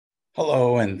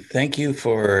Hello, and thank you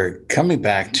for coming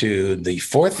back to the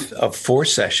fourth of four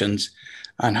sessions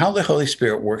on how the Holy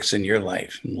Spirit works in your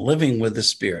life, living with the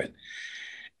Spirit.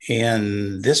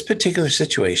 In this particular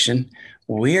situation,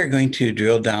 we are going to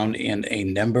drill down in a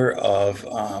number of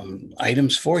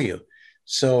items for you.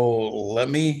 So let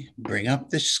me bring up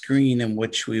the screen in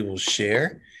which we will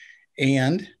share,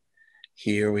 and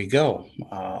here we go.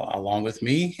 Along with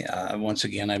me, once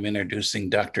again, I'm introducing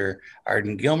Dr.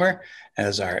 Arden Gilmer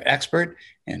as our expert,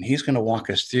 and he's going to walk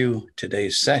us through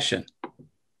today's session.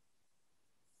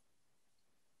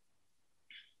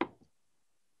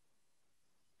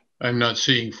 I'm not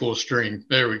seeing full screen.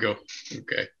 There we go.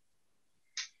 Okay.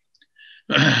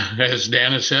 As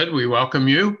Dan has said, we welcome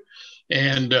you.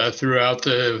 And throughout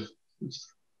the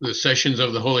sessions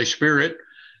of the Holy Spirit,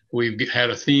 we've had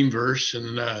a theme verse,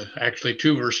 and actually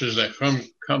two verses that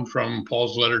come from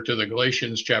Paul's letter to the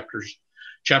Galatians,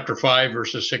 chapter 5,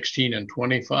 verses 16 and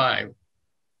 25,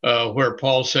 where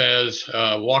Paul says,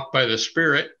 walk by the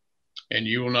Spirit, and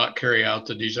you will not carry out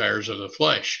the desires of the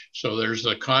flesh. So there's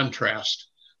the contrast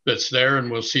that's there, and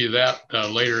we'll see that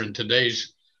later in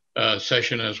today's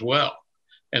session as well.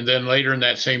 And then later in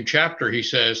that same chapter, he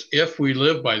says, if we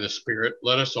live by the Spirit,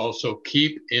 let us also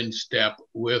keep in step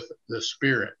with the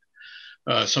Spirit.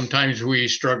 Sometimes we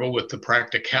struggle with the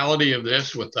practicality of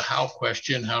this, with the how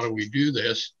question, how do we do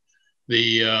this?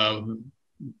 The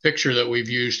picture that we've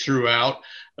used throughout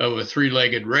of a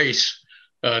three-legged race,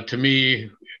 to me,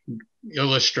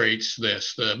 illustrates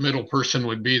this. The middle person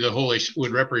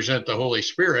would represent the Holy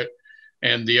Spirit,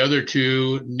 and the other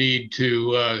two need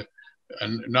to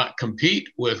not compete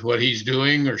with what he's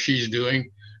doing or she's doing,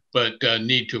 but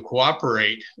need to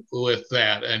cooperate with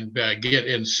that and get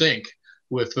in sync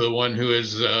with the one who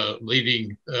is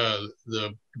leading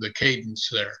the cadence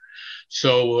there.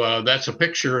 So that's a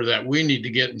picture that we need to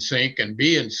get in sync and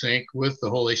be in sync with the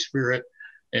Holy Spirit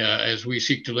as we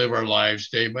seek to live our lives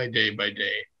day by day by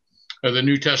day. The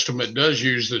New Testament does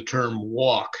use the term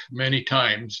walk many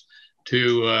times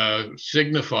to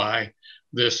signify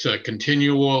this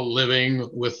continual living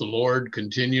with the Lord,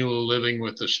 continual living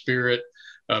with the Spirit,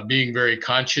 being very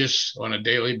conscious on a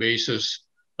daily basis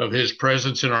of his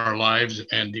presence in our lives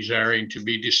and desiring to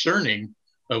be discerning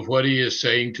of what he is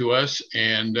saying to us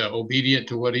and obedient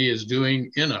to what he is doing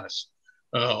in us.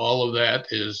 All of that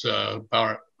is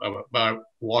about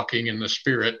walking in the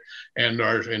Spirit, and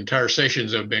our entire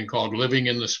sessions have been called Living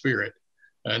in the Spirit.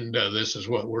 And this is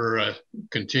what we're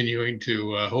continuing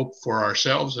to hope for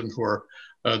ourselves and for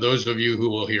those of you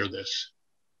who will hear this.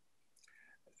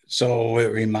 So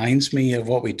it reminds me of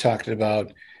what we talked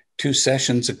about 2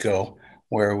 sessions ago,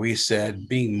 where we said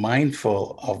being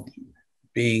mindful of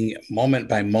being moment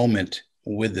by moment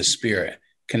with the Spirit,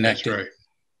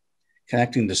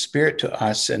 connecting the Spirit to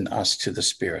us and us to the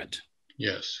Spirit.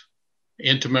 Yes.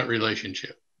 Intimate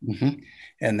relationship. Mm-hmm.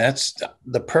 And that's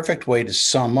the perfect way to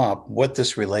sum up what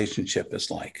this relationship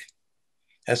is like.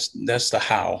 That's the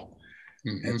how.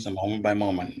 Mm-hmm. It's a moment by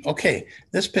moment. Okay,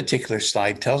 this particular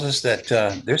slide tells us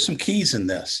that there's some keys in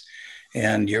this.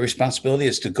 And your responsibility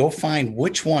is to go find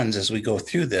which ones, as we go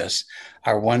through this,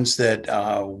 are ones that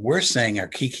we're saying are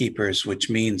key keepers, which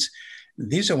means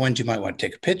these are ones you might want to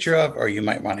take a picture of, or you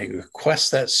might want to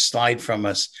request that slide from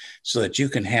us so that you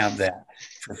can have that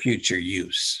for future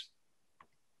use.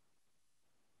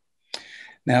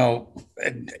 Now,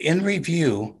 in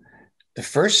review, the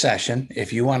first session,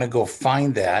 if you want to go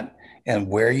find that, and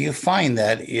where you find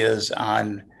that is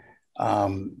on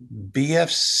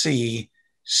BFC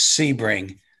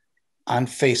Sebring on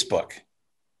Facebook.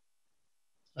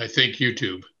 I think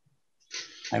YouTube.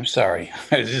 I'm sorry.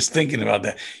 I was just thinking about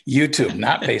that. YouTube,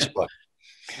 not Facebook.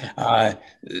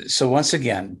 So once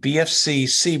again, BFC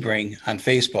Sebring on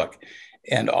Facebook.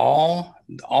 And all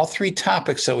 3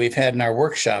 topics that we've had in our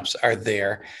workshops are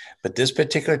there. But this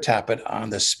particular topic on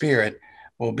the Spirit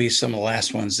will be some of the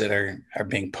last ones that are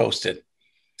being posted.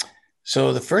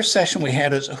 So the first session we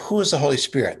had is who is the Holy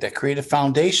Spirit? That created a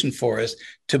foundation for us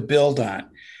to build on.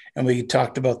 And we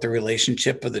talked about the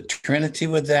relationship of the Trinity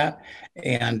with that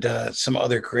and some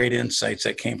other great insights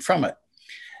that came from it.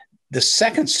 The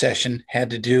second session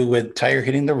had to do with tire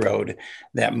hitting the road,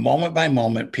 that moment by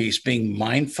moment piece, being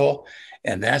mindful.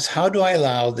 And that's how do I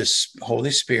allow this Holy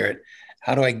Spirit,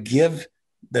 how do I give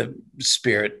the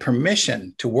Spirit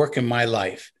permission to work in my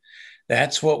life?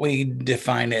 That's what we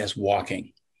define as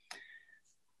walking.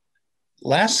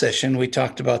 Last session, we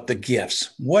talked about the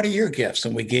gifts. What are your gifts?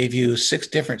 And we gave you 6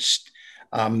 different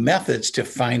methods to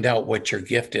find out what your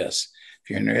gift is. If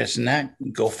you're interested in that,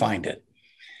 go find it.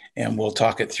 And we'll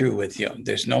talk it through with you.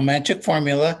 There's no magic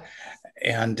formula.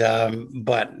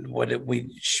 But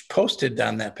we posted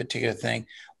on that particular thing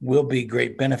will be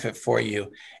great benefit for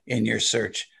you in your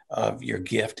search of your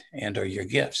gift and or your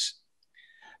gifts.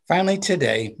 Finally,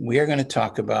 today, we are going to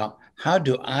talk about how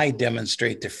do I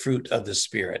demonstrate the fruit of the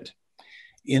Spirit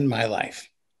in my life?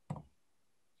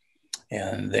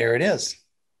 And there it is.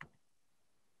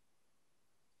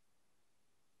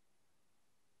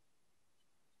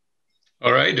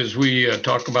 All right, as we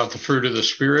talk about the fruit of the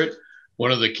Spirit,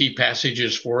 one of the key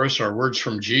passages for us are words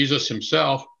from Jesus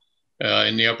himself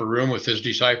in the upper room with his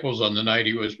disciples on the night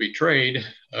he was betrayed,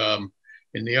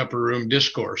 in the upper room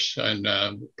discourse. And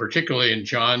particularly in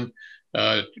John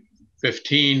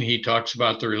 15, he talks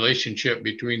about the relationship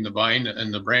between the vine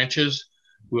and the branches.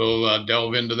 We'll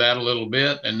delve into that a little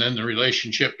bit. And then the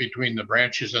relationship between the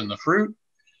branches and the fruit.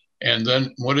 And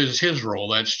then what is his role?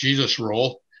 That's Jesus'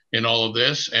 role in all of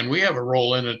this. And we have a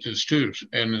role in it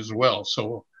as well.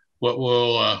 So what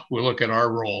we'll look at our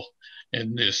role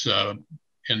in this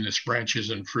branches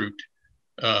and fruit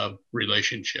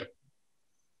relationship.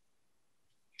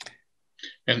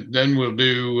 And then we'll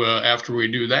do, after we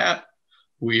do that,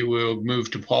 we will move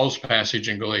to Paul's passage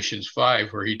in Galatians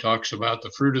 5, where he talks about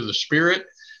the fruit of the Spirit,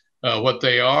 what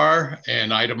they are,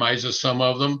 and itemizes some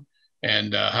of them,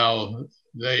 and how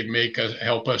they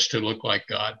help us to look like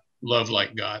God, love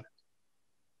like God.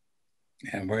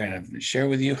 And we're going to share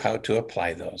with you how to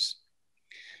apply those.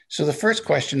 So the first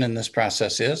question in this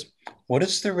process is, what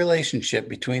is the relationship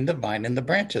between the vine and the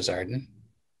branches, Arden?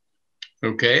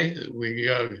 Okay,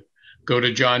 we go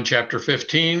to John chapter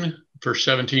 15, first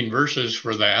 17 verses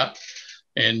for that.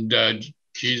 And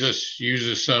Jesus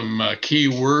uses some key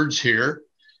words here.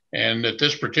 And at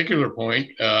this particular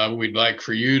point, we'd like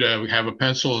for you to have a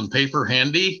pencil and paper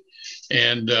handy.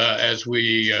 And as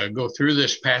we go through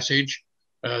this passage,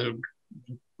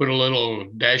 put a little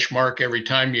dash mark every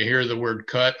time you hear the word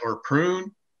cut or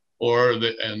prune,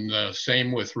 and the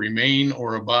same with remain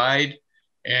or abide.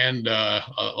 And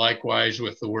likewise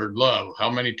with the word love. How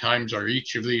many times are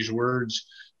each of these words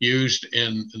used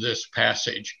in this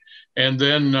passage? And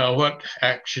then what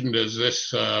action does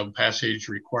this passage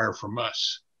require from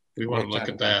us? We want to look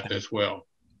at that as well.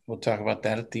 We'll talk about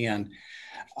that at the end.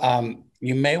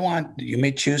 You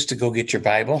may choose to go get your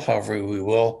Bible. However, we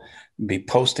will be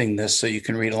posting this so you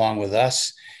can read along with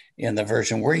us in the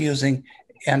version we're using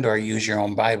and or use your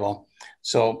own Bible.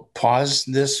 So pause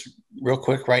this real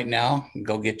quick right now,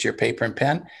 go get your paper and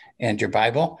pen and your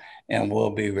Bible, and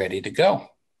we'll be ready to go.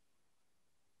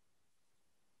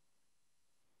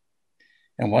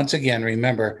 And once again,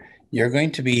 remember, you're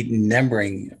going to be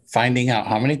numbering, finding out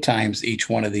how many times each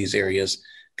one of these areas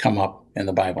come up in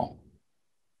the Bible.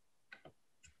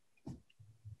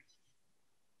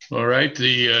 All right,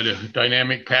 the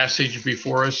dynamic passage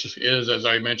before us is, as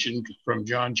I mentioned, from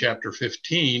John chapter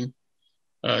 15.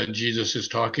 Jesus is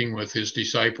talking with his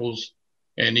disciples,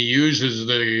 and he uses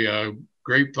the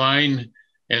grapevine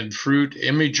and fruit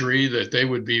imagery that they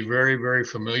would be very, very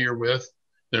familiar with.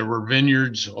 There were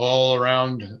vineyards all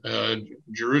around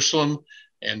Jerusalem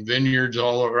and vineyards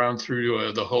all around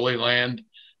through the Holy Land.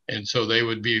 And so they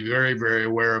would be very, very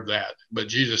aware of that. But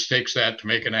Jesus takes that to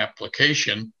make an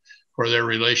application for their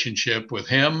relationship with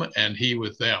him and he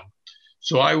with them.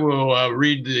 So I will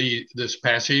read this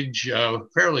passage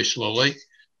fairly slowly,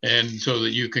 and so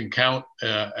that you can count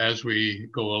as we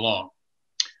go along.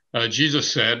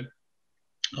 Jesus said,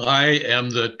 I am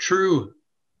the true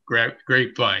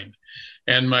grapevine,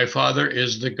 and my Father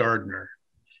is the gardener.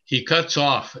 He cuts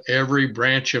off every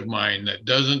branch of mine that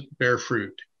doesn't bear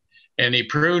fruit, and he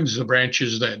prunes the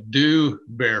branches that do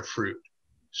bear fruit,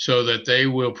 so that they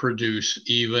will produce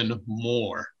even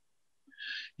more.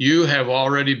 You have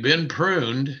already been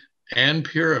pruned and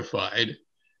purified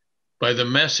by the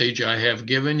message I have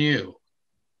given you.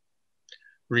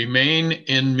 Remain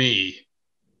in me,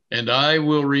 and I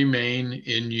will remain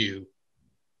in you.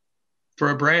 For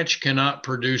a branch cannot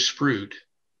produce fruit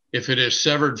if it is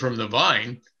severed from the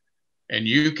vine, and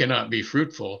you cannot be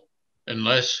fruitful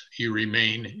unless you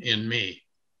remain in me.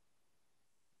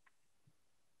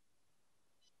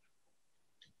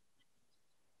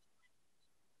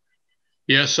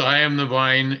 Yes, I am the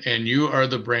vine, and you are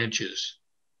the branches.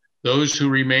 Those who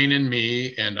remain in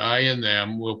me and I in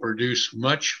them will produce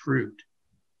much fruit.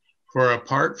 For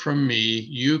apart from me,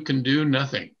 you can do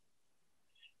nothing.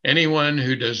 Anyone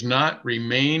who does not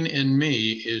remain in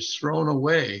me is thrown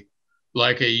away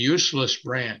like a useless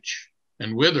branch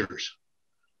and withers.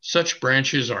 Such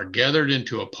branches are gathered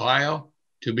into a pile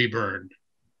to be burned.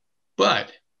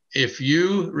 But if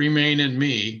you remain in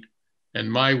me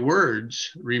and my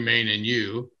words remain in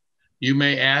you, you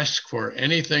may ask for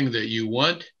anything that you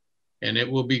want, and it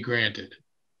will be granted.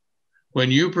 When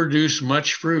you produce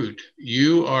much fruit,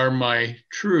 you are my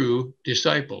true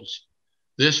disciples.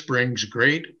 This brings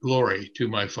great glory to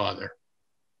my Father.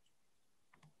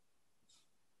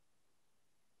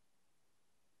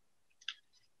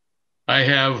 I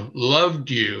have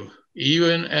loved you,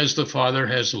 even as the Father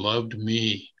has loved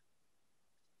me.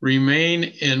 Remain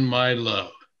in my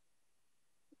love.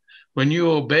 When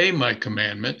you obey my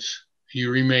commandments,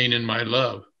 you remain in my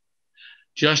love,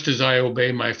 just as I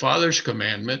obey my Father's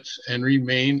commandments and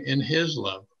remain in his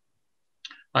love.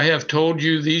 I have told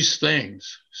you these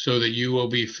things so that you will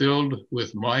be filled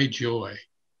with my joy.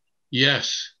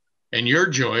 Yes, and your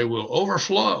joy will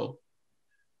overflow.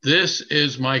 This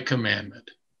is my commandment.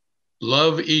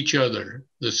 Love each other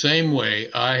the same way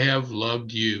I have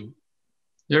loved you.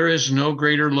 There is no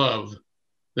greater love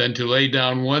than to lay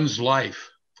down one's life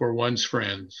for one's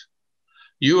friends.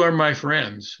 You are my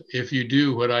friends if you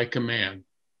do what I command.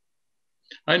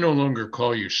 I no longer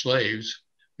call you slaves,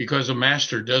 because a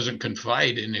master doesn't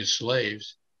confide in his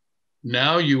slaves.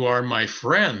 Now you are my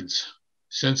friends,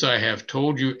 since I have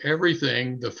told you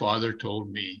everything the Father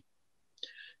told me.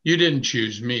 You didn't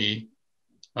choose me,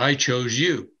 I chose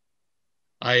you.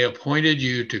 I appointed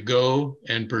you to go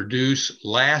and produce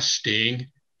lasting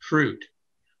fruit,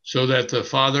 so that the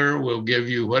Father will give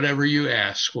you whatever you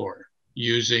ask for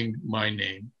using my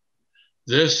name.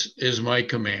 This is my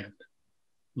command.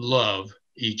 Love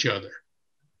each other.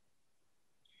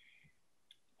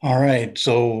 All right.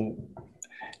 So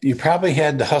you probably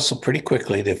had to hustle pretty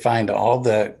quickly to find all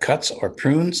the cuts or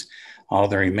prunes, all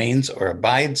the remains or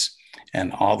abides,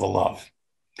 and all the love.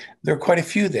 There are quite a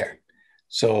few there.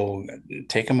 So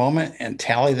take a moment and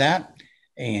tally that,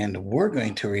 and we're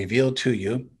going to reveal to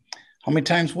you how many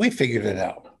times we figured it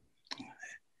out.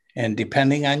 And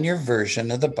depending on your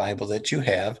version of the Bible that you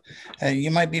have,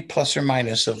 you might be plus or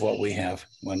minus of what we have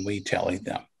when we tally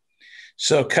them.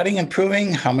 So cutting and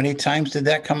proving, how many times did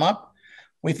that come up?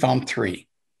 We found 3.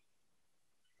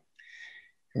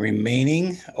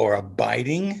 Remaining or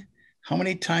abiding, how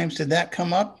many times did that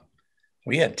come up?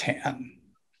 We had 10,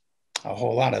 a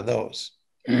whole lot of those.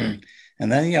 And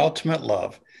then the ultimate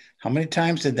love, how many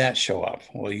times did that show up?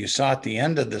 Well, you saw at the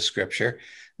end of the scripture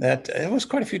that it was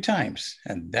quite a few times,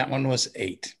 and that one was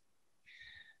 8.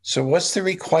 So what's the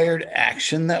required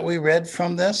action that we read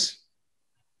from this,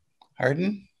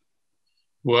 Arden?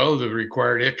 Well, the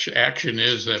required action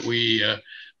is that we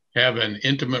have an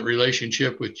intimate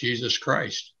relationship with Jesus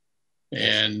Christ.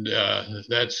 Yes. And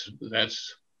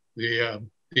that's the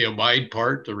abide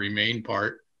part, the remain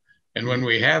part. And when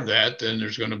we have that, then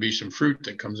there's going to be some fruit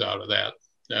that comes out of that,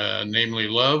 namely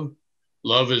love.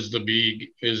 Love is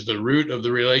the root of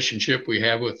the relationship we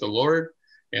have with the Lord,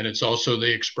 and it's also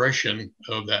the expression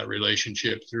of that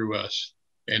relationship through us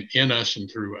and in us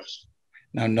and through us.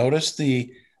 Now notice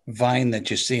the vine that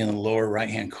you see in the lower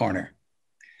right-hand corner.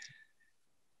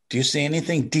 Do you see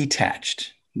anything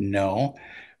detached? No,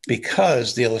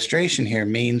 because the illustration here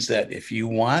means that if you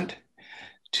want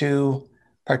to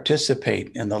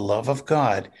participate in the love of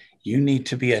God, you need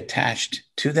to be attached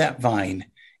to that vine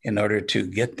in order to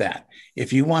get that.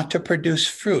 If you want to produce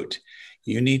fruit,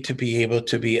 you need to be able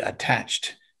to be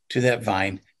attached to that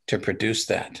vine to produce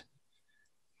that.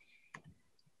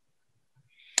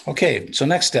 Okay, so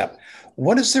next step.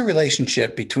 What is the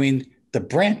relationship between the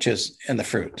branches and the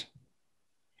fruit?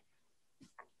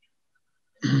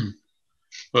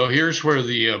 Well, here's where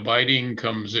the abiding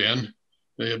comes in.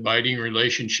 The abiding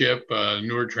relationship,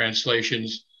 newer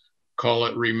translations call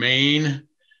it remain.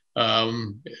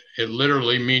 It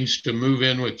literally means to move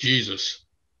in with Jesus,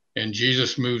 and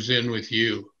Jesus moves in with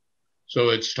you. So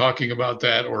it's talking about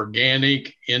that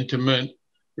organic, intimate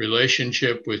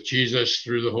relationship with Jesus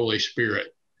through the Holy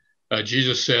Spirit.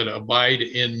 Jesus said, abide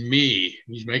in me.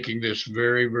 He's making this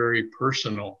very, very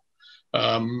personal.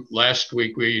 Last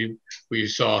week, we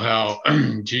saw how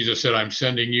Jesus said, I'm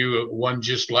sending you one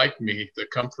just like me, the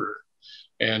Comforter.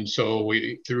 And so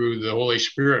through the Holy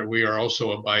Spirit, we are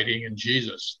also abiding in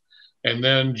Jesus. And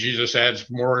then Jesus adds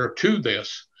more to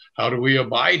this. How do we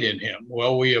abide in him?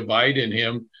 Well, we abide in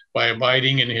him by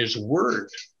abiding in his word.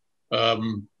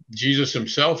 Jesus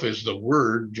himself is the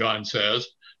word, John says,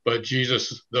 but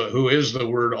Jesus, who is the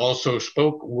word, also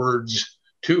spoke words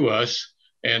to us.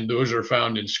 And those are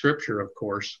found in scripture, of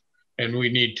course. And we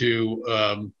need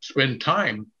to spend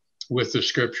time with the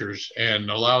scriptures and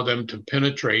allow them to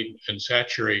penetrate and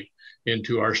saturate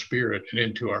into our spirit and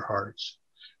into our hearts.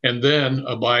 And then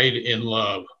abide in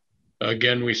love.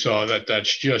 Again, we saw that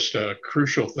that's just a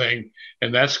crucial thing.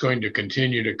 And that's going to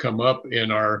continue to come up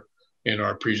in our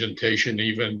presentation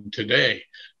even today,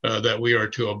 that we are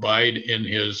to abide in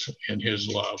his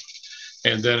love.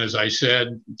 And then, as I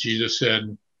said, Jesus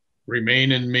said,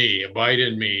 Remain in me, abide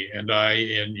in me, and I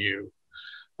in you.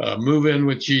 Move in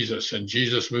with Jesus, and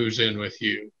Jesus moves in with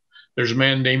you. There's a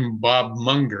man named Bob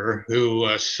Munger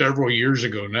who several years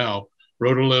ago now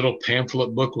wrote a little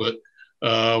pamphlet booklet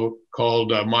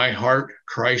called My Heart,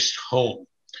 Christ Home.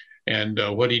 And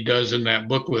what he does in that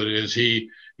booklet is he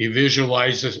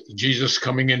visualizes Jesus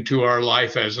coming into our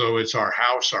life as though it's our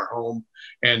house, our home.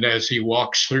 And as he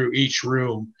walks through each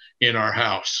room in our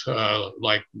house,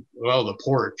 like, well, the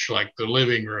porch, like the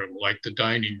living room, like the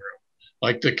dining room,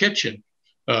 like the kitchen,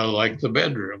 like the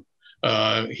bedroom,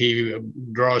 he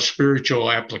draws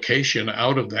spiritual application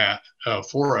out of that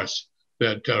for us,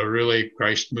 that really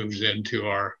Christ moves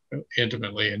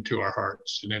intimately into our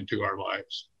hearts and into our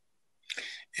lives.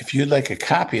 If you'd like a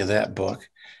copy of that book,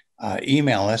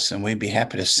 email us and we'd be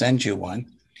happy to send you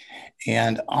one.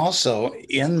 And also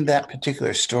in that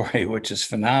particular story, which is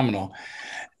phenomenal,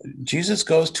 Jesus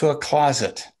goes to a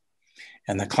closet,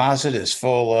 and the closet is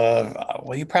full of,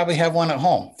 well, you probably have one at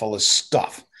home, full of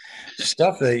stuff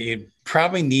that you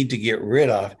probably need to get rid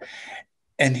of.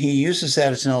 And he uses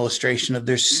that as an illustration of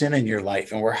there's sin in your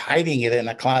life and we're hiding it in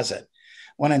a closet.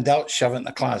 When in doubt, shove it in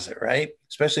the closet, right?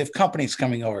 Especially if company's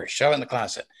coming over, shove it in the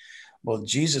closet. Well,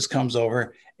 Jesus comes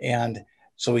over, and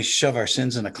so we shove our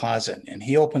sins in a closet, and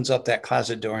he opens up that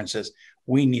closet door and says,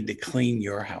 we need to clean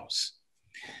your house.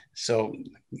 So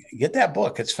get that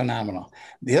book. It's phenomenal.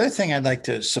 The other thing I'd like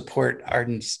to support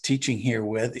Arden's teaching here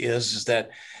with is that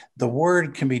the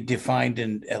word can be defined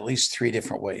in at least 3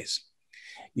 different ways.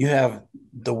 You have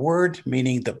the word,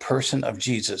 meaning the person of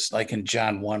Jesus, like in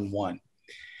John 1:1.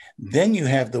 Then you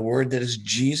have the word that is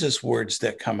Jesus' words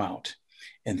that come out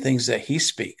and things that he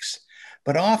speaks.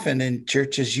 But often in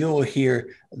churches, you will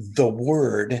hear the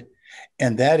word,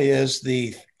 and that is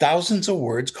the thousands of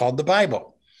words called the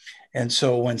Bible. And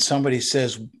so when somebody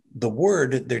says the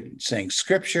word, they're saying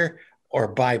scripture or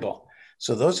Bible.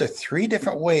 So those are 3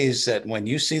 different ways that when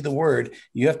you see the word,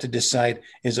 you have to decide,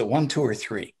 is it 1, 2, or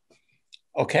 3?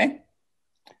 Okay?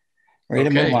 Ready to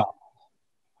move on.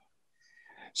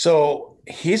 So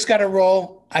he's got a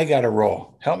role, I got a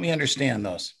role. Help me understand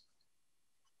those.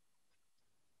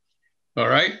 All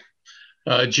right.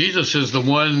 Jesus is the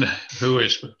one who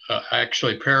is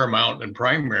actually paramount and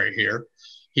primary here.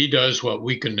 He does what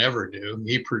we can never do.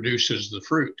 He produces the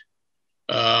fruit.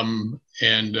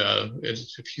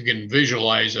 If you can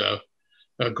visualize a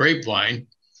grapevine,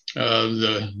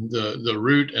 the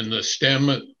root and the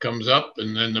stem comes up,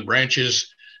 and then the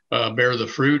branches bear the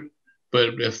fruit.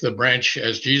 But if the branch,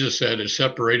 as Jesus said, is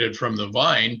separated from the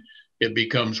vine, it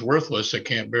becomes worthless. It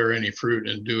can't bear any fruit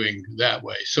in doing that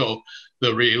way. So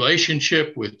the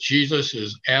relationship with Jesus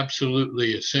is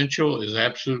absolutely essential, is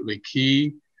absolutely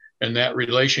key. And that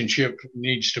relationship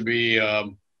needs to be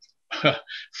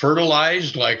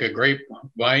fertilized like a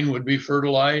grapevine would be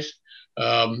fertilized.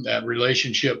 That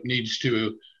relationship needs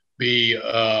to be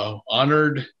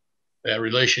honored. That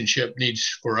relationship needs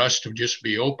for us to just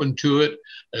be open to it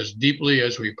as deeply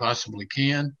as we possibly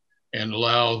can and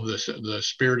allow the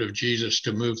Spirit of Jesus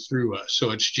to move through us. So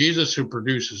it's Jesus who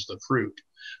produces the fruit.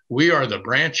 We are the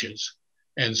branches.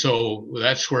 And so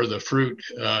that's where the fruit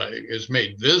is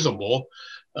made visible.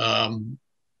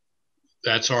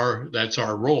 That's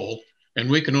our role. And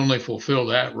we can only fulfill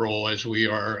that role as we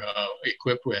are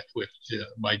equipped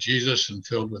by Jesus and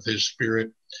filled with his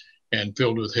Spirit and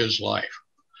filled with his life.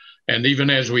 And even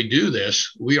as we do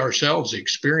this, we ourselves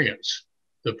experience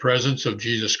the presence of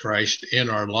Jesus Christ in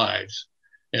our lives.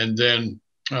 And then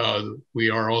we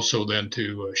are also then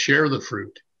to share the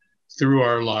fruit through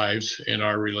our lives and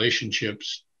our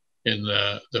relationships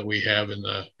that we have in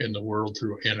the world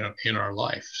in our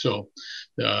life. So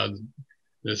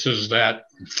this is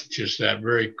just that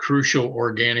very crucial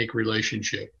organic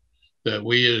relationship that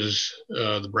we as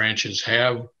the branches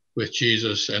have with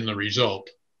Jesus, and the result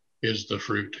is the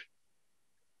fruit.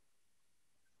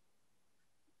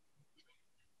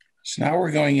 So now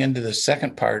we're going into the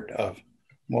second part of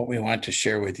what we want to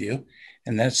share with you,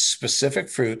 and that's specific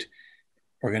fruit.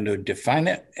 We're going to define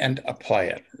it and apply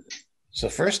it. So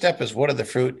first step is, what are the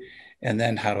fruit? And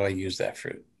then how do I use that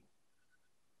fruit?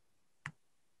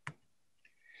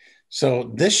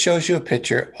 So this shows you a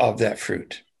picture of that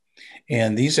fruit.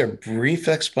 And these are brief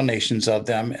explanations of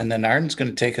them. And then Arden's going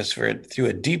to take us through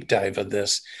a deep dive of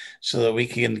this so that we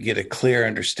can get a clear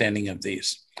understanding of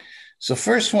these. So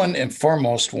first one and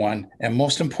foremost one, and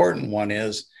most important one,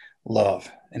 is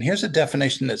love. And here's a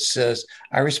definition that says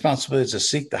our responsibility is to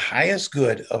seek the highest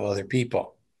good of other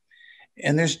people.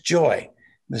 And there's joy.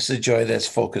 This is a joy that's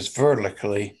focused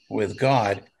vertically with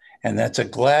God. And that's a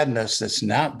gladness that's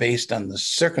not based on the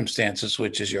circumstances,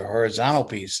 which is your horizontal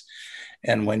piece.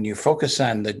 And when you focus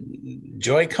on the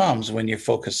joy comes when you're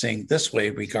focusing this way,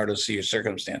 regardless of your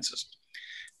circumstances.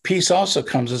 Peace also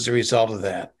comes as a result of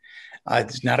that.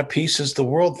 It's not a peace as the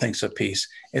world thinks of peace.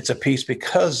 It's a peace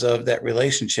because of that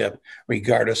relationship,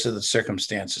 regardless of the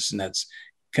circumstances. And that's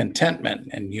contentment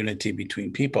and unity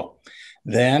between people.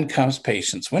 Then comes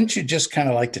patience. Wouldn't you just kind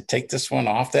of like to take this one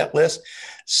off that list?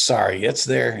 Sorry, it's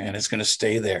there and it's going to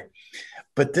stay there.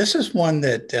 But this is one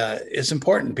that is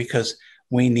important because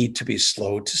we need to be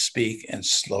slow to speak and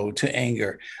slow to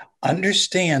anger.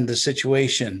 Understand the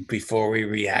situation before we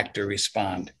react or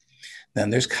respond. Then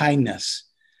there's kindness.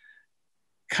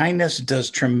 Kindness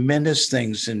does tremendous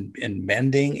things in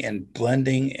mending and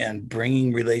blending and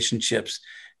bringing relationships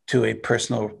to a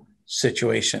personal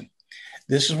situation.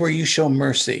 This is where you show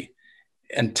mercy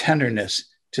and tenderness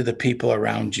to the people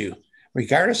around you,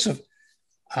 regardless of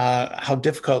how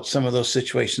difficult some of those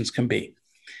situations can be.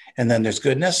 And then there's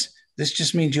goodness. This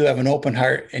just means you have an open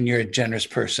heart and you're a generous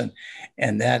person.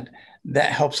 And that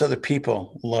helps other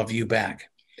people love you back.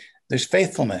 There's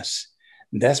faithfulness.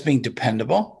 That's being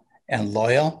dependable and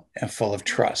loyal and full of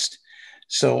trust.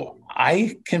 So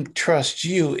I can trust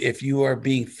you if you are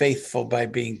being faithful by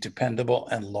being dependable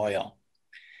and loyal.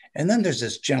 And then there's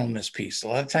this gentleness piece. A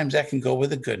lot of times that can go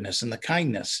with the goodness and the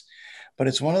kindness, but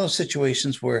it's one of those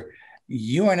situations where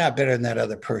you are not better than that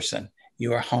other person.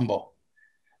 You are humble,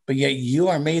 but yet you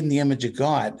are made in the image of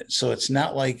God. So it's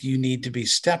not like you need to be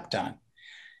stepped on,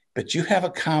 but you have a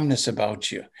calmness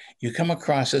about you. You come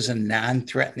across as a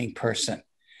non-threatening person.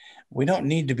 We don't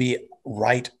need to be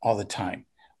right all the time.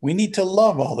 We need to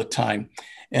love all the time.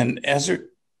 And as a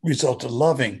result of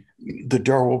loving, the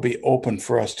door will be open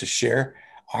for us to share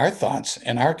our thoughts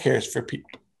and our cares for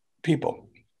people.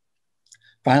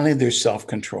 Finally, there's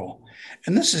self-control.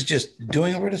 And this is just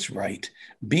doing what is right,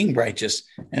 being righteous,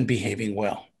 and behaving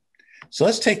well. So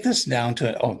let's take this down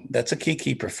to, that's a key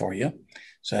keeper for you.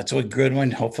 So that's a good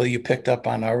one. Hopefully you picked up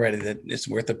on already that it's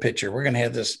worth a picture. We're going to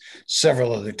have this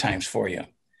several other times for you.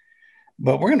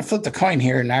 But we're going to flip the coin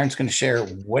here, and Aaron's going to share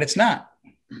what it's not.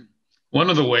 One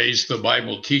of the ways the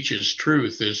Bible teaches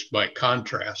truth is by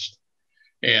contrast.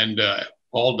 And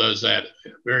Paul does that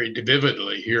very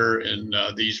vividly here in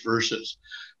these verses.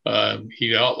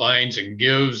 He outlines and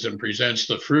gives and presents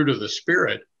the fruit of the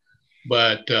Spirit,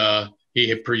 but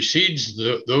he precedes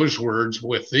those words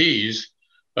with these.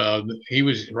 He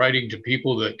was writing to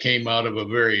people that came out of a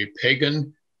very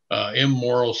pagan,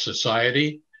 immoral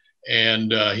society,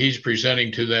 and he's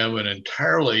presenting to them an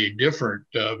entirely different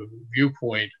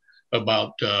viewpoint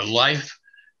about life,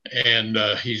 and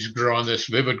he's drawn this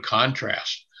vivid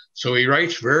contrast. So he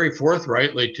writes very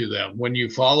forthrightly to them, when you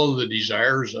follow the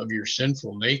desires of your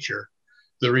sinful nature,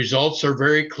 the results are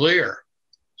very clear.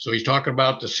 So he's talking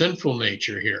about the sinful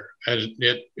nature here, as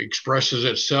it expresses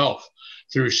itself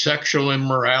through sexual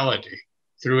immorality,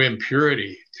 through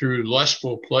impurity, through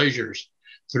lustful pleasures,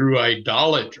 through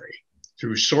idolatry,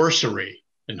 through sorcery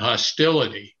and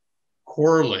hostility,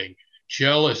 quarreling,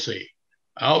 jealousy,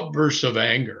 outbursts of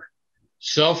anger,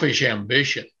 selfish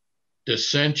ambition,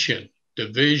 dissension,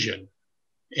 division,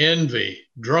 envy,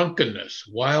 drunkenness,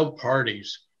 wild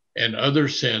parties, and other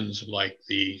sins like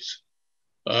these.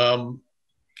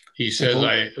 He says,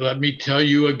 let me tell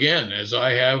you again, as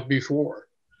I have before,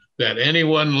 that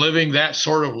anyone living that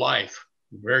sort of life,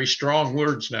 very strong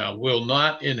words now, will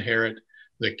not inherit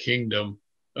the kingdom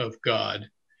of God.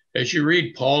 As you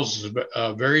read Paul's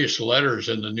various letters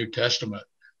in the New Testament,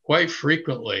 quite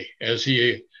frequently, as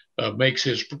he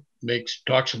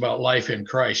talks about life in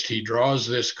Christ, he draws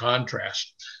this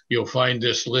contrast. You'll find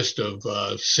this list of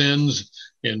sins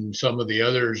in some of the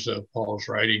others of Paul's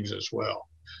writings as well.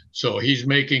 So he's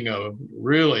making a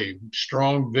really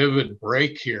strong, vivid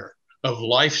break here of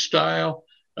lifestyle,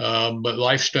 but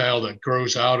lifestyle that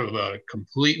grows out of a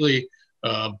completely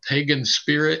pagan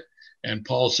spirit. And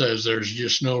Paul says there's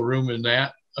just no room in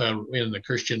that, in the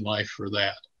Christian life for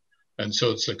that. And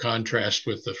so it's the contrast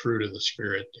with the fruit of the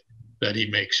Spirit that he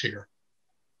makes here.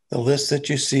 The list that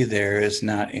you see there is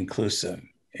not inclusive.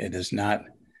 It is not,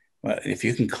 well, if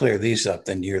you can clear these up,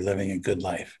 then you're living a good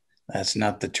life. That's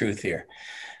not the truth here.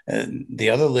 The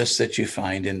other lists that you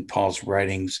find in Paul's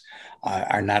writings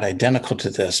are not identical to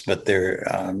this, but they're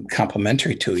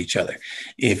complementary to each other.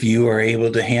 If you are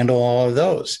able to handle all of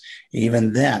those,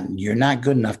 even then, you're not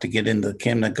good enough to get into the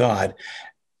kingdom of God,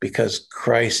 because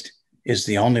Christ is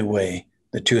the only way,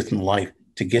 the truth, and life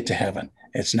to get to heaven.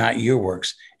 It's not your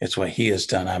works. It's what he has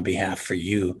done on behalf for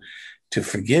you to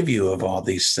forgive you of all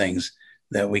these things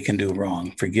that we can do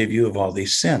wrong, forgive you of all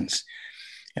these sins.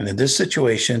 And in this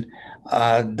situation,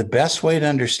 the best way to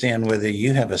understand whether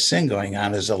you have a sin going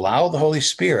on is allow the Holy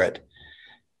Spirit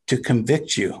to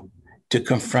convict you, to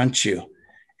confront you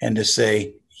and to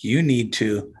say, you need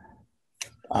to,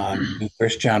 1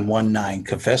 John 1:9,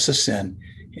 confess a sin,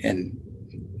 and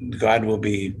God will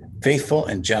be faithful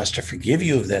and just to forgive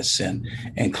you of that sin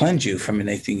and cleanse you from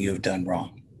anything you have done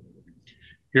wrong.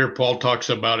 Here, Paul talks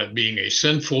about it being a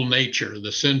sinful nature,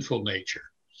 the sinful nature.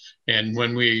 And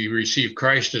when we receive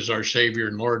Christ as our Savior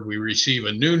and Lord, we receive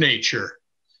a new nature.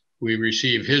 We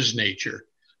receive his nature.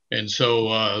 And so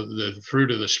the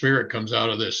fruit of the Spirit comes out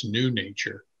of this new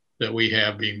nature that we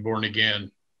have, being born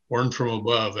again, born from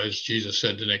above, as Jesus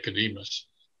said to Nicodemus,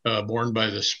 born by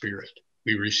the Spirit.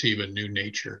 We receive a new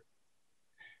nature.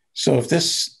 So if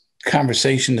this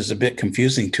conversation is a bit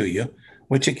confusing to you,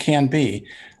 which it can be,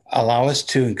 allow us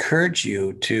to encourage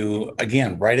you to,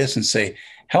 again, write us and say,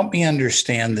 help me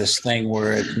understand this thing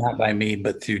where it's not by me,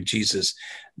 but through Jesus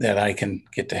that I can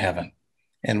get to heaven.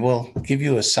 And we'll give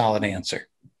you a solid answer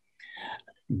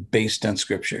based on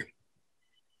Scripture.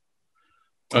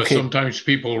 Okay. Sometimes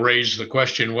people raise the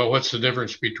question, well, what's the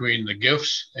difference between the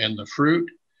gifts and the fruit?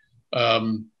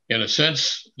 In a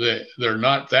sense, they're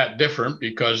not that different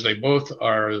because they both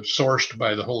are sourced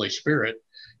by the Holy Spirit.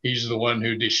 He's the one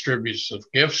who distributes the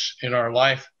gifts in our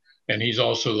life, and he's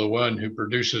also the one who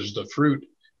produces the fruit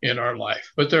in our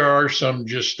life. But there are some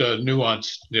just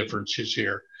nuanced differences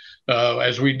here.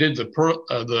 As we did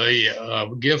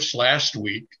the gifts last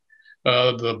week,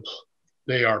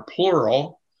 they are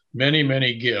plural, many,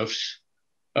 many gifts.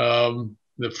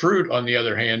 The fruit, on the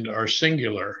other hand, are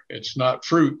singular. It's not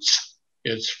fruits,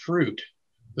 it's fruit,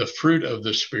 the fruit of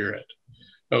the Spirit.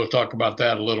 We'll talk about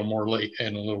that a little more late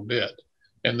in a little bit.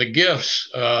 And the gifts,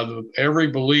 every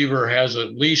believer has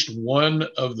at least one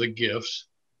of the gifts,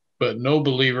 but no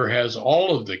believer has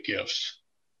all of the gifts.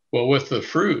 Well, with the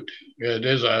fruit, it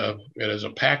is a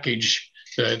package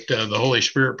that the Holy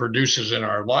Spirit produces in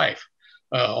our life.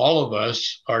 All of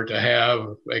us are to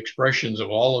have expressions of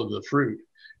all of the fruit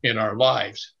in our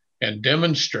lives and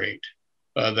demonstrate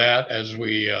that as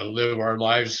we live our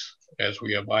lives, as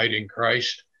we abide in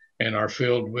Christ and are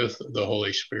filled with the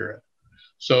Holy Spirit.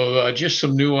 So just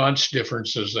some nuanced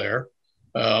differences there.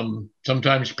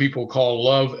 Sometimes people call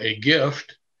love a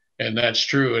gift, and that's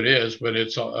true, it is, but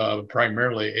it's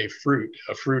primarily a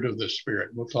fruit of the Spirit.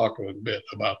 We'll talk a bit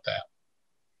about that.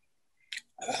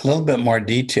 A little bit more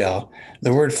detail.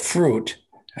 The word fruit,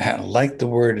 like the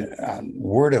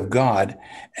word of God,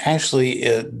 actually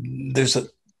there's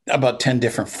about 10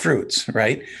 different fruits,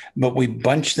 right? But we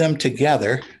bunch them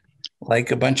together like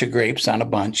a bunch of grapes on a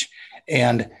bunch,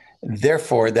 and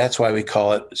therefore that's why we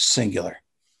call it singular.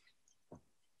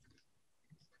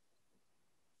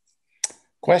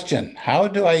 Question: how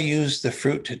do I use the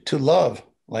fruit to love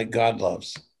like God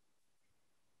loves?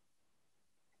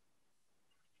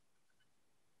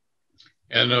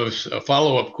 And a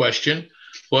follow-up question: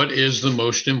 what is the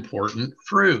most important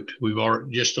fruit? We've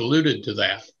already just alluded to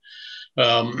that.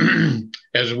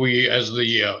 As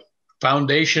the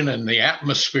foundation and the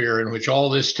atmosphere in which all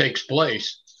this takes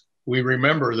place, we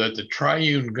remember that the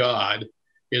triune God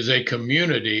is a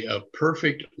community of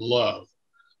perfect love.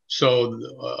 So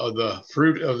the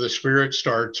fruit of the Spirit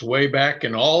starts way back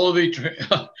in all of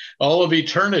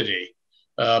eternity,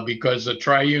 because the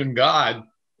triune God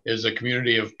is a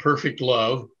community of perfect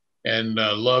love, and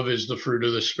love is the fruit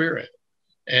of the Spirit.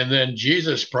 And then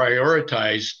Jesus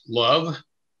prioritized love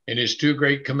in his two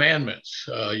great commandments.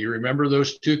 You remember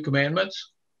those two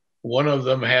commandments? One of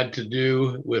them had to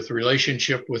do with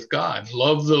relationship with God.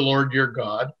 Love the Lord your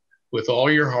God with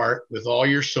all your heart, with all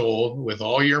your soul, with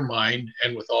all your mind,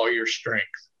 and with all your strength.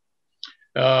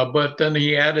 But then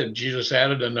Jesus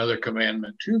added another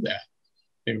commandment to that.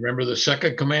 You remember the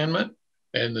second commandment?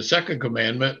 And the second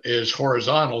commandment is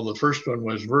horizontal. The first one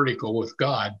was vertical with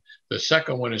God. The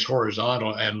second one is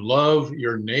horizontal, and love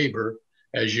your neighbor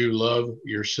as you love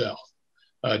yourself.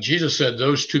 Jesus said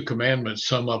those two commandments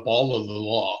sum up all of the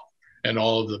law and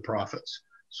all of the prophets.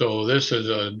 So this is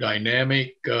a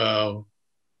dynamic,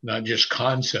 not just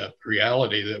concept,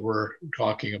 reality that we're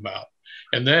talking about.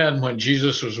 And then when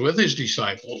Jesus was with his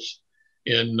disciples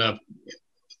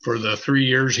for the 3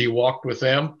 years he walked with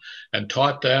them and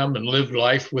taught them and lived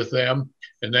life with them,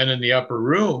 and then in the upper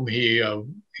room, he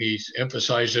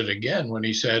emphasized it again when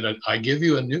he said, I give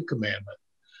you a new commandment.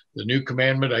 The new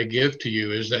commandment I give to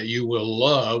you is that you will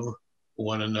love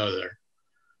one another.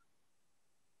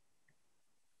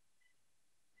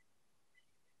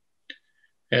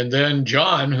 And then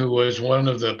John, who was one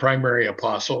of the primary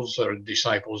apostles or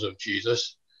disciples of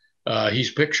Jesus,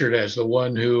 he's pictured as the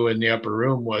one who in the upper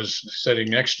room was sitting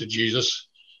next to Jesus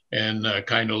and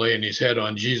kind of laying his head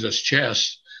on Jesus'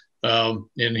 chest.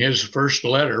 In his first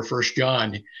letter, 1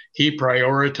 John, he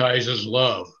prioritizes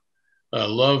love.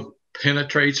 Love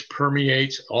penetrates,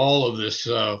 permeates all of this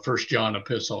First John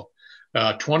epistle.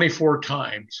 24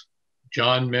 times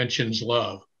John mentions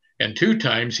love, and 2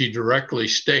 times he directly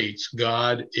states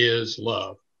God is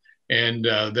love. And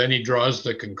then he draws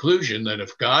the conclusion that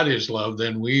if God is love,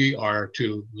 then we are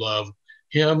to love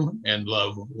him and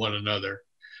love one another.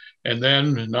 And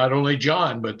then not only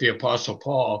John, but the Apostle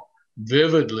Paul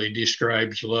vividly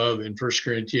describes love in 1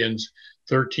 Corinthians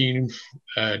 13,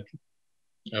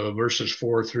 verses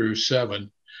 4 through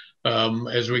 7.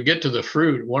 As we get to the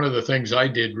fruit, one of the things I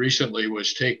did recently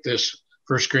was take this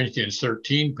 1 Corinthians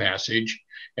 13 passage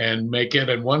and make it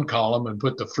in one column and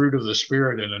put the fruit of the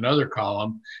Spirit in another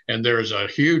column. And there's a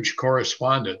huge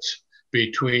correspondence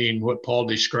between what Paul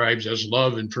describes as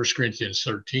love in 1 Corinthians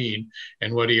 13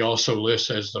 and what he also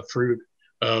lists as the fruit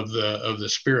of the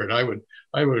Spirit.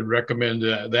 I would recommend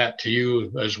that to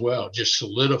you as well. Just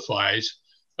solidifies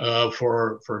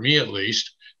for me at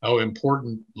least how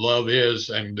important love is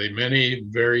and the many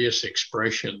various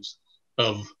expressions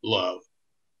of love.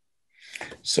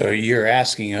 So you're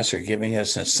asking us or giving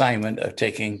us an assignment of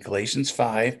taking Galatians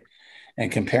 5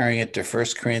 and comparing it to 1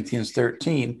 Corinthians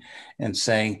 13 and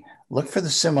saying, look for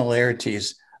the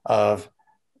similarities of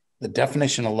the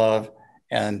definition of love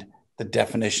and the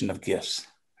definition of gifts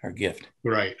or gift.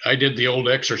 Right. I did the old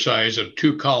exercise of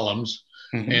 2 columns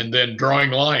and then drawing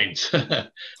lines,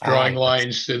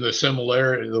 lines to the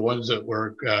similarity, the ones that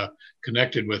were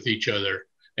connected with each other.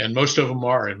 And most of them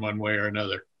are in one way or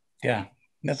another. Yeah,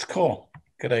 that's cool.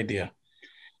 Good idea.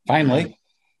 Finally,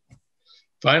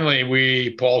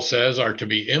 we, Paul says, are to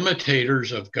be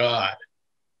imitators of God.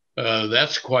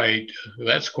 That's quite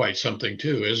something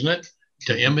too, isn't it?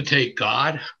 To imitate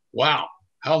God. Wow.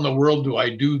 How in the world do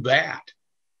I do that?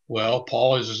 Well,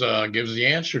 Paul gives the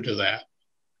answer to that.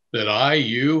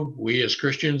 That we as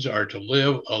Christians are to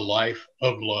live a life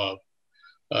of love.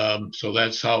 So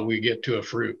that's how we get to a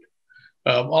fruit.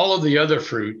 All of the other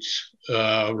fruits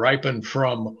ripen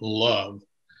from love.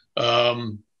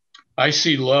 I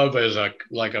see love as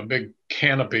like a big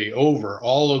canopy over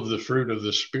all of the fruit of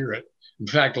the Spirit. In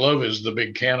fact, love is the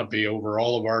big canopy over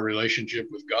all of our relationship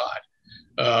with God.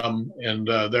 And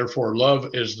therefore,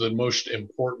 love is the most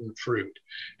important fruit.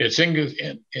 It's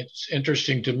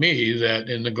interesting to me that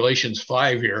in the Galatians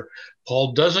 5 here,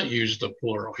 Paul doesn't use the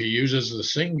plural. He uses the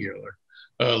singular.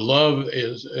 Love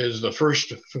is the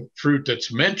first fruit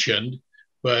that's mentioned,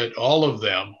 but all of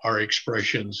them are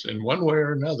expressions in one way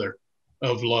or another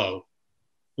of love.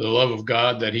 The love of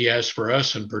God that he has for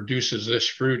us and produces this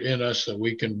fruit in us that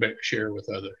we can share with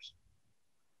others.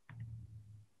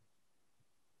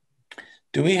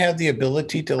 Do we have the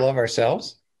ability to love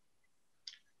ourselves?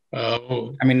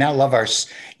 I mean, not love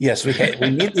yes, we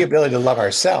need the ability to love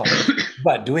ourselves,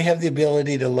 but do we have the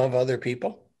ability to love other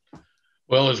people?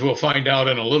 Well, as we'll find out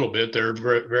in a little bit, there are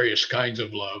various kinds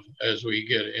of love as we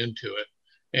get into it.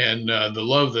 And the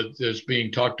love that is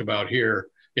being talked about here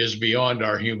is beyond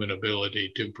our human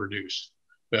ability to produce.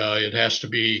 It has to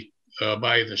be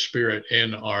by the Spirit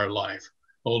in our life.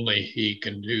 Only he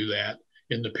can do that.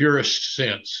 In the purest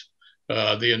sense,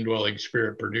 the indwelling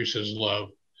Spirit produces love.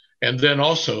 And then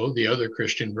also the other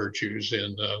Christian virtues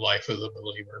in the life of the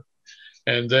believer.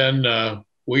 And then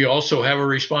we also have a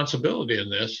responsibility in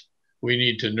this. We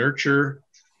need to nurture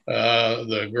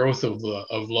the growth of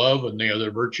love and the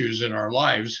other virtues in our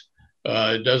lives.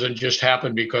 It doesn't just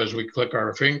happen because we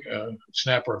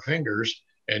snap our fingers,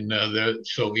 and that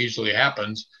so easily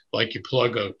happens, like you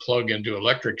plug a plug into an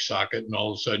electric socket and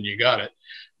all of a sudden you got it.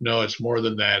 No, it's more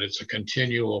than that. It's a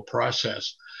continual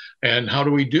process. And how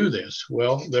do we do this?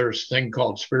 Well, there's a thing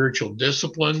called spiritual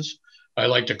disciplines. I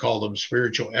like to call them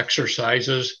spiritual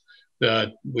exercises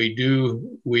that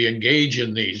we engage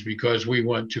in these because we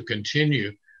want to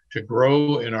continue to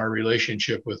grow in our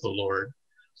relationship with the Lord.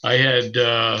 I had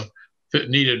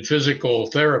needed physical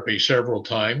therapy several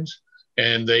times,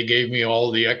 and they gave me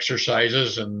all the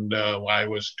exercises, and I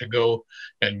was to go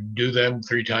and do them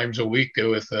 3 times a week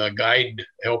with a guide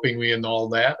helping me and all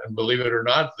that. And believe it or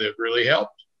not, it really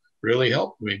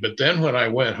helped me. But then when I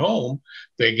went home,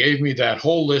 they gave me that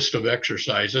whole list of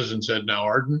exercises and said, now,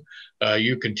 Arden,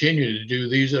 you continue to do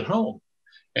these at home.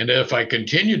 And if I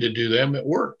continued to do them, it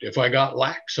worked. If I got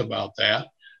lax about that,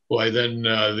 why then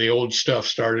the old stuff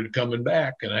started coming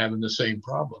back and having the same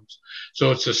problems.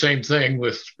 So it's the same thing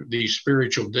with these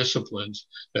spiritual disciplines.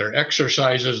 They're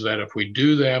exercises that if we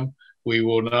do them, we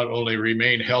will not only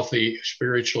remain healthy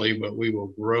spiritually, but we will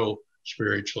grow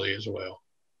spiritually as well.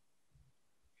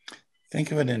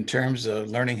 Think of it in terms of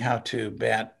learning how to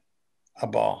bat a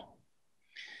ball.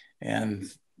 And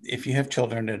if you have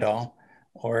children at all,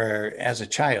 or as a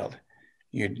child,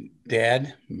 your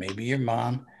dad, maybe your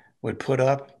mom, would put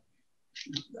up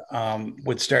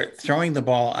would start throwing the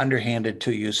ball underhanded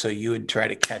to you, so you would try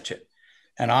to catch it.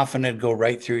 And often it'd go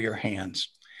right through your hands.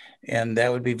 And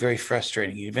that would be very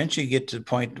frustrating. You eventually get to the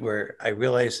point where I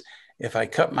realize if I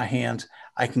cut my hands,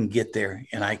 I can get there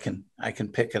and I can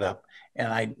pick it up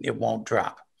and it won't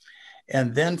drop.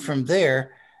 And then from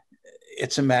there,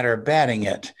 it's a matter of batting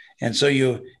it. And so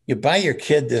you buy your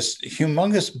kid this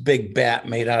humongous big bat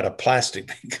made out of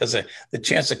plastic because the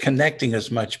chance of connecting is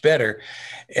much better.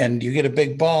 And you get a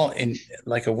big ball in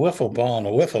like a wiffle ball and a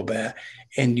wiffle bat,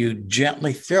 and you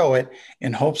gently throw it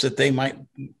in hopes that they might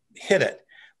hit it.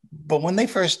 But when they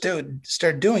first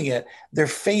start doing it, they're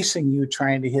facing you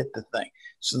trying to hit the thing.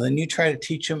 So then you try to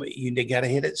teach them, they got to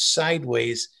hit it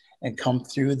sideways and come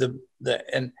through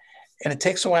and it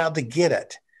takes a while to get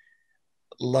it.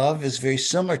 Love is very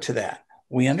similar to that.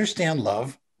 We understand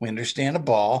love. We understand a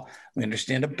ball. We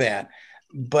understand a bat.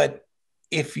 But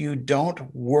if you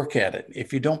don't work at it,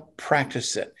 if you don't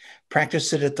practice it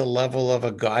at the level of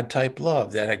a God-type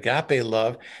love, that agape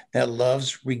love that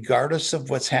loves regardless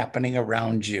of what's happening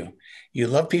around you. You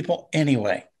love people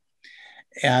anyway.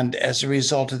 And as a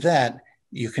result of that,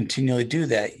 you continually do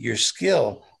that. Your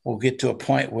skill will get to a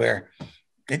point where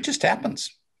it just happens.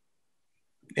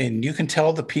 And you can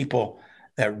tell the people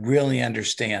that really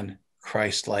understand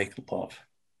Christ-like love.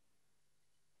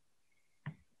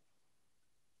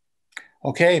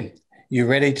 Okay, you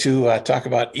ready to talk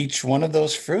about each one of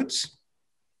those fruits?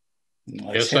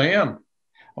 Yes, I am.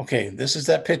 Okay, this is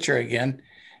that picture again.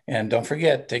 And don't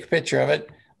forget, take a picture of it.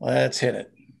 Let's hit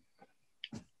it.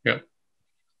 Yep.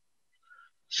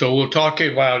 So we'll talk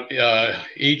about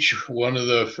each one of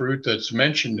the fruit that's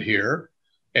mentioned here.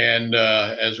 And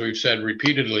as we've said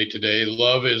repeatedly today,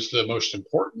 love is the most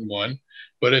important one,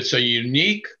 but it's a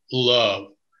unique love.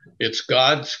 It's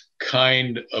God's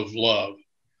kind of love.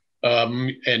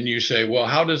 And you say, well,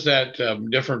 how does that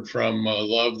different from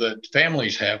love that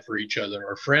families have for each other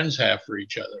or friends have for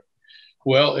each other?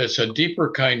 Well, it's a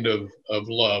deeper kind of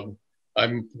love.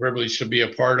 I'm privileged to be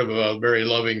a part of a very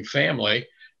loving family.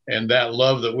 And that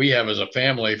love that we have as a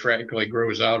family, frankly,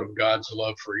 grows out of God's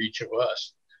love for each of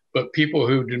us. But people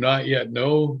who do not yet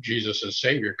know Jesus as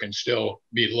Savior can still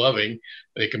be loving.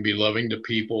 They can be loving to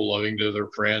people, loving to their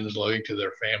friends, loving to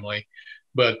their family.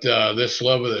 But this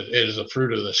love that is a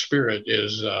fruit of the Spirit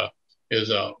is a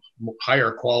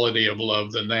higher quality of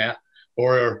love than that,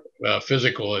 or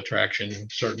physical attraction.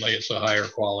 Certainly, it's a higher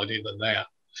quality than that.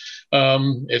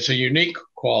 It's a unique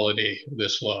quality,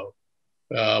 this love.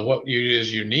 What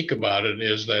is unique about it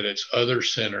is that it's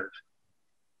other-centered.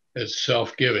 It's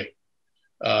self-giving.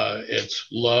 It's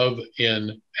love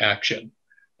in action.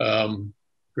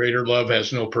 Greater love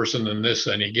has no person than this,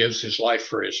 and he gives his life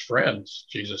for his friends,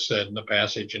 Jesus said in the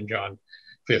passage in John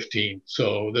 15.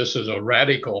 So this is a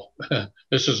radical,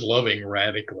 this is loving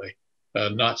radically,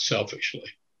 not selfishly.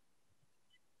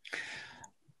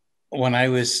 When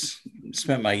I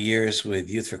spent my years with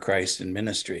Youth for Christ in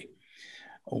ministry,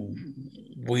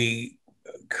 we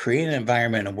create an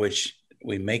environment in which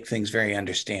we make things very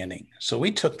understanding. So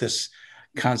we took this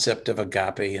concept of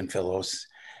agape and philos,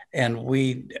 and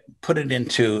we put it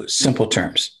into simple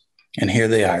terms. And here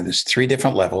they are. There's 3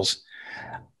 different levels.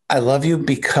 I love you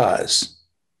because.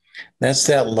 That's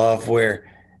that love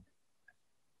where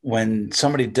when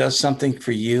somebody does something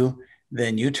for you,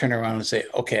 then you turn around and say,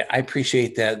 okay, I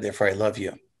appreciate that, therefore I love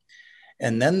you.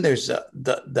 And then there's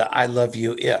the I love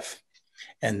you if.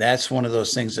 And that's one of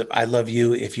those things that I love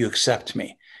you if you accept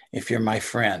me, if you're my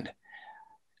friend.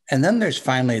 And then there's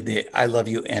finally the I love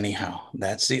you anyhow.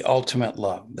 That's the ultimate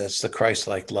love. That's the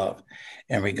Christ-like love.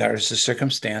 And regardless of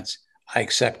circumstance, I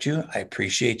accept you. I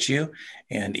appreciate you.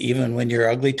 And even when you're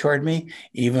ugly toward me,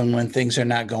 even when things are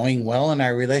not going well in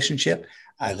our relationship,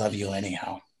 I love you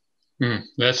anyhow.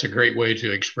 That's a great way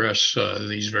to express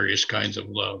these various kinds of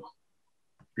love.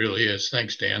 Really is.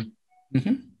 Thanks, Dan.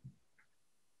 Mm-hmm.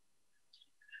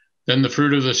 Then the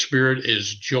fruit of the Spirit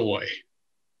is joy.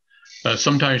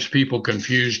 Sometimes people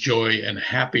confuse joy and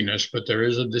happiness, but there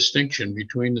is a distinction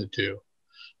between the two.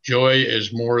 Joy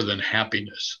is more than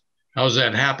happiness. How does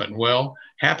that happen? Well,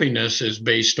 happiness is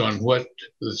based on what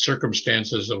the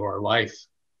circumstances of our life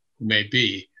may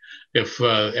be. If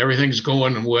everything's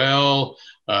going well,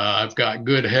 I've got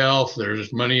good health,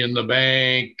 there's money in the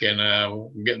bank, and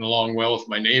I'm getting along well with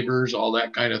my neighbors, all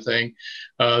that kind of thing,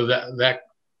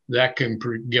 that can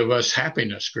give us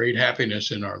happiness, great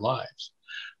happiness in our lives.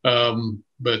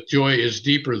 But joy is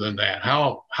deeper than that.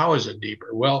 How is it deeper?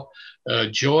 Well,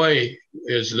 joy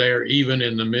is there even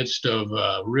in the midst of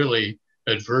really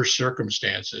adverse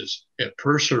circumstances. It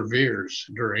perseveres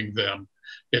during them.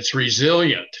 It's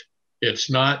resilient.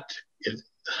 It's not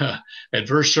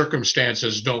adverse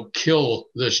circumstances don't kill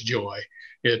this joy.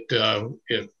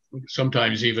 It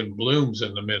sometimes even blooms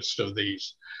in the midst of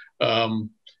these. In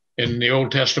the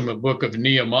Old Testament book of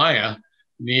Nehemiah,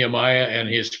 Nehemiah and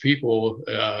his people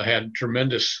had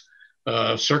tremendous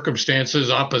circumstances,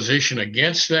 opposition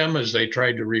against them as they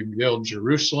tried to rebuild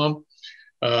Jerusalem.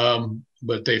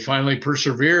 But they finally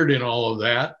persevered in all of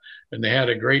that. And they had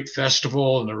a great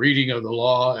festival and the reading of the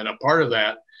law. And a part of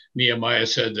that, Nehemiah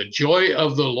said, the joy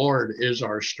of the Lord is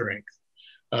our strength.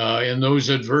 In those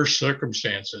adverse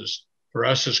circumstances, for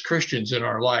us as Christians in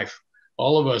our life,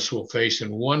 all of us will face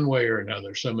in one way or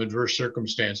another some adverse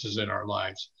circumstances in our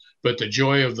lives. But the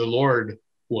joy of the Lord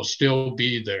will still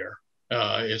be there.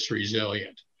 It's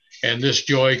resilient. And this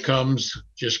joy comes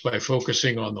just by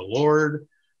focusing on the Lord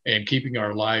and keeping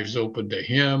our lives open to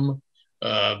Him.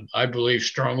 I believe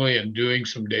strongly in doing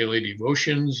some daily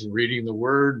devotions and reading the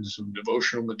Word and some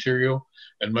devotional material.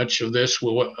 And much of this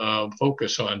will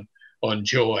focus on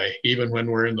joy. Even when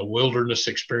we're in the wilderness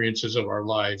experiences of our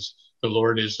lives, the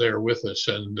Lord is there with us,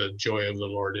 and the joy of the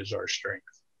Lord is our strength.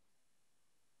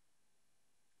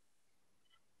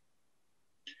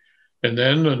 And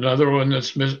then another one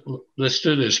that's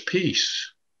listed is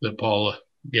peace that Paul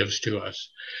gives to us.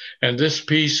 And this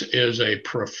peace is a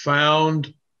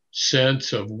profound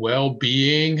sense of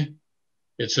well-being.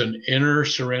 It's an inner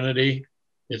serenity.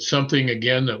 It's something,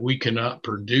 again, that we cannot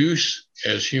produce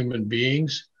as human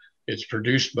beings. It's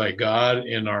produced by God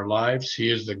in our lives.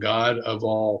 He is the God of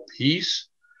all peace.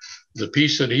 The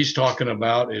peace that he's talking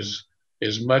about is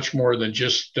much more than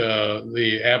just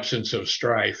the absence of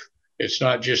strife. It's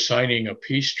not just signing a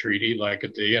peace treaty like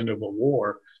at the end of a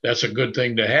war. That's a good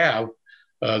thing to have.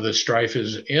 The strife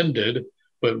is ended,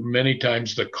 but many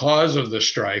times the cause of the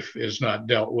strife is not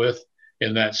dealt with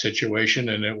in that situation,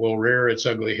 and it will rear its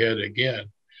ugly head again.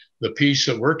 The peace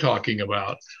that we're talking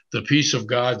about, the peace of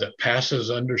God that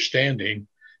passes understanding,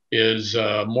 is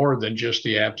more than just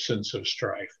the absence of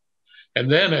strife. And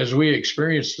then as we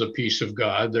experience the peace of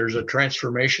God, there's a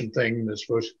transformation thing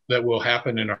that will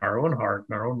happen in our own heart,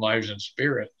 in our own lives and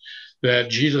spirit, that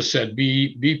Jesus said,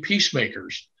 be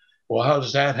peacemakers. Well, how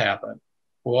does that happen?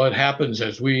 Well, it happens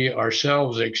as we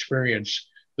ourselves experience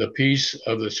the peace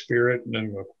of the Spirit and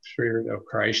the Spirit of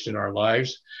Christ in our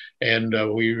lives. And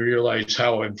we realize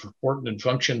how important and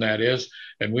function that is.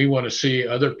 And we want to see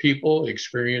other people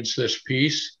experience this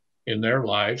peace in their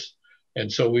lives. And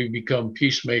so we become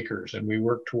peacemakers, and we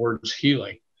work towards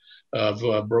healing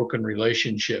of broken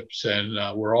relationships. And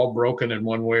we're all broken in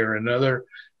one way or another,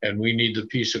 and we need the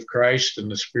peace of Christ,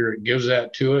 and the Spirit gives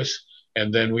that to us.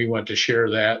 And then we want to share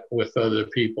that with other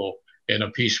people in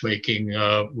a peacemaking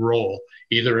role,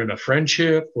 either in a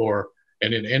friendship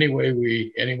and in any way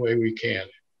we can.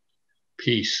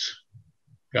 Peace,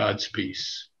 God's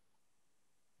peace.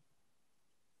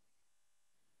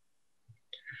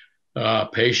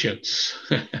 Patience.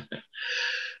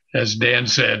 As Dan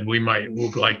said,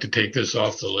 we'd like to take this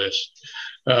off the list.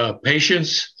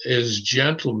 Patience is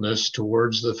gentleness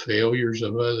towards the failures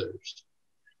of others.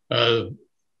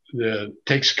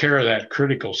 Takes care of that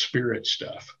critical spirit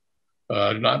stuff,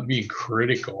 not being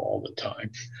critical all the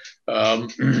time.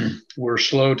 We're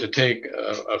slow to take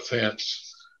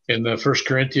offense. In the 1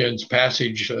 Corinthians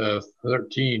passage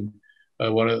 13,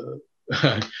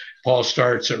 Paul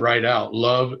starts it right out.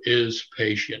 Love is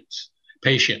patient.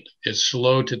 It's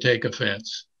slow to take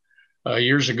offense.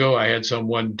 Years ago, I had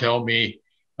someone tell me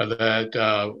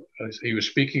that he was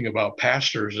speaking about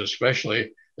pastors,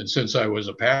 especially. And since I was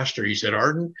a pastor, he said,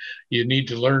 Arden, you need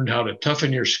to learn how to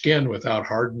toughen your skin without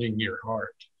hardening your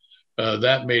heart.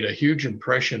 That made a huge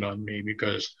impression on me,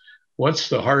 because once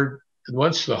the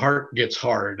heart gets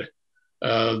hard,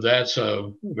 that's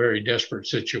a very desperate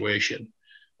situation.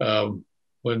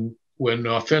 When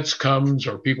offense comes,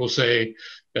 or people say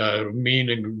mean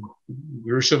and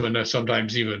gruesome and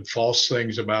sometimes even false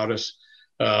things about us,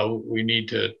 we need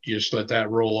to just let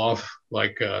that roll off,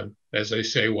 like, as they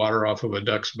say, water off of a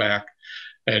duck's back,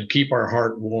 and keep our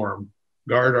heart warm.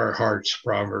 Guard our hearts,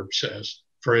 Proverbs says,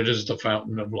 for it is the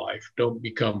fountain of life. Don't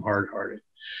become hard-hearted.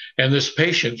 And this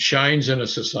patience shines in a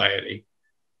society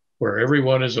where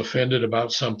everyone is offended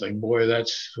about something. Boy,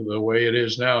 that's the way it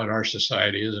is now in our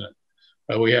society, isn't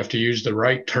it? We have to use the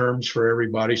right terms for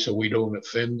everybody so we don't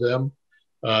offend them.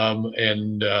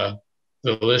 The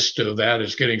list of that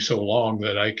is getting so long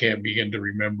that I can't begin to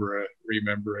remember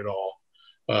it all.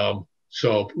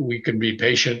 So we can be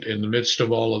patient in the midst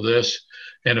of all of this.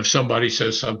 And if somebody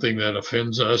says something that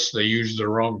offends us, they use the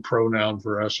wrong pronoun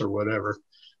for us or whatever,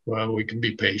 well, we can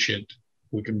be patient.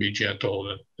 We can be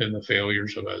gentle in the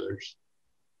failures of others.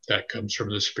 That comes from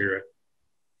the Spirit.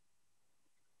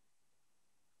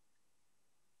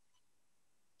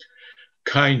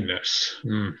 Kindness.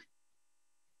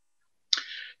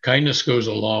 Kindness goes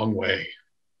a long way.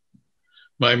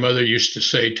 My mother used to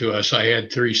say to us, I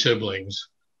had 3 siblings,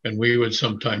 and we would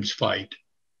sometimes fight.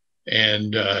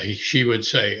 And she would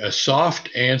say, a soft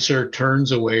answer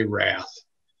turns away wrath,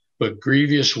 but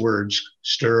grievous words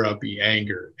stir up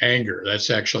anger. Anger, that's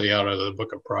actually out of the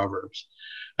book of Proverbs.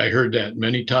 I heard that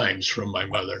many times from my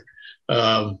mother.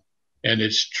 And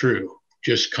it's true.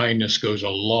 Just kindness goes a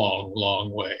long, long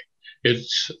way.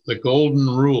 It's the golden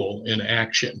rule in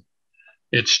action.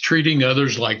 It's treating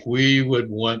others like we would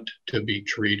want to be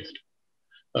treated.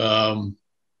 And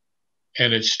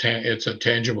it's a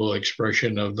tangible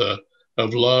expression of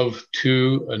love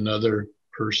to another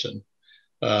person.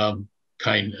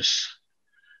 Kindness.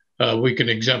 We can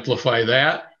exemplify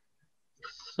that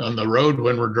on the road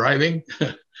when we're driving.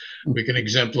 We can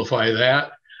exemplify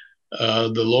that.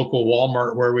 The local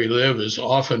Walmart where we live is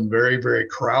often very, very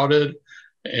crowded,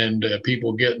 and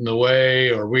people get in the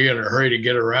way, or we in a hurry to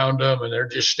get around them, and they're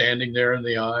just standing there in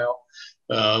the aisle.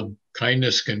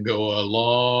 Kindness can go a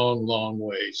long, long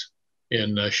ways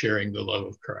in sharing the love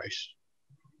of Christ.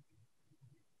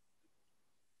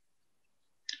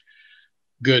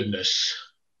 Goodness.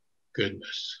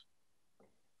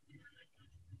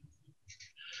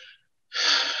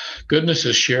 Goodness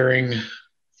is sharing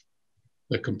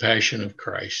the compassion of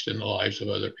Christ in the lives of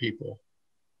other people.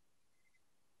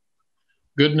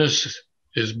 Goodness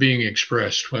is being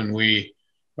expressed when we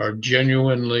are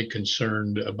genuinely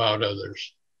concerned about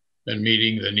others and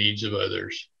meeting the needs of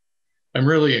others. I'm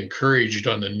really encouraged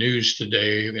on the news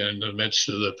today in the midst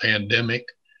of the pandemic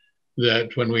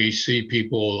that when we see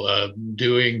people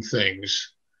doing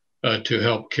things to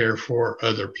help care for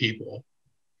other people,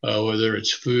 whether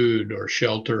it's food or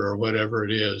shelter or whatever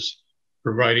it is,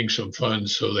 providing some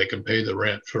funds so they can pay the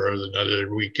rent for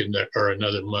another week or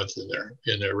another month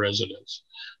in their residence.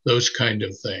 Those kind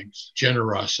of things.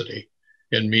 Generosity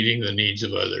in meeting the needs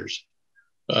of others.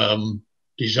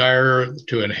 Desire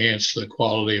to enhance the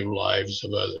quality of lives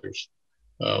of others.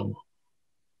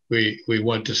 We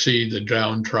want to see the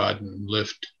downtrodden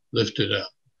lifted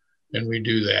up, and we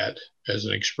do that as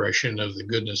an expression of the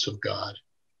goodness of God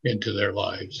into their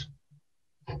lives.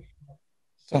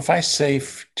 So if I say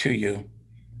to you,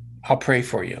 I'll pray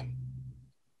for you,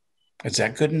 is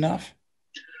that good enough?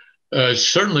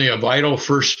 Certainly a vital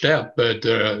first step, but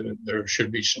there should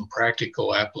be some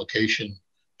practical application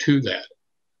to that.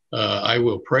 I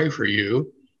will pray for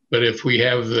you, but if we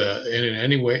have in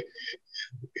any way,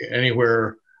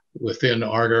 anywhere within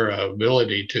our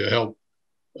ability to help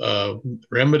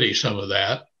remedy some of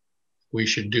that, we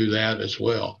should do that as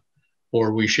well.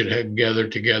 Or we should gather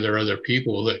together other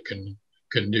people that can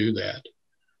do that.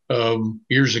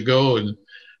 Years ago in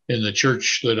the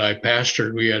church that I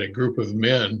pastored, we had a group of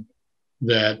men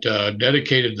that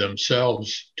dedicated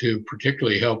themselves to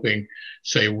particularly helping,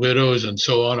 say, widows and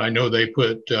so on. I know they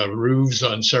put roofs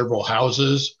on several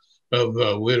houses of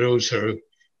widows who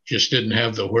just didn't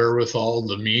have the wherewithal,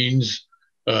 the means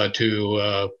to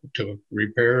do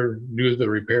the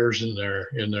repairs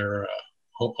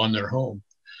on their home.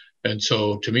 And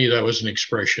so to me, that was an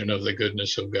expression of the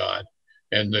goodness of God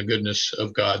and the goodness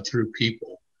of God through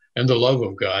people and the love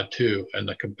of God too, and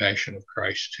the compassion of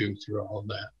Christ too, through all of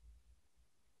that.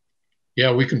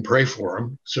 Yeah, we can pray for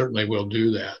them. Certainly we'll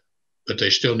do that, but they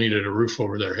still needed a roof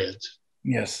over their heads.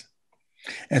 Yes.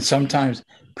 And sometimes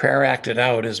prayer acted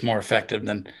out is more effective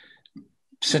than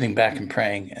sitting back and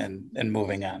praying and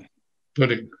moving on.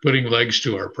 Putting legs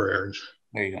to our prayers.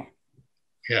 There you go.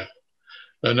 Yeah.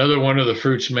 Another one of the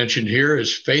fruits mentioned here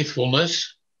is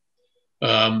faithfulness.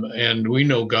 And we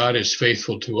know God is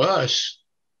faithful to us,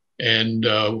 and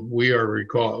we are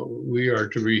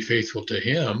to be faithful to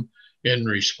him in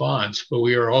response, but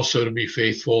we are also to be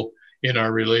faithful in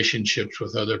our relationships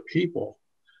with other people.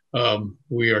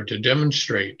 We are to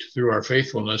demonstrate through our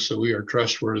faithfulness that we are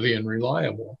trustworthy and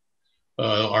reliable.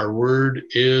 Our word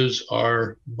is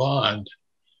our bond.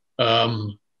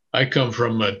 I come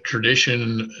from a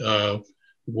tradition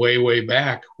way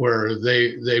back where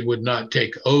they would not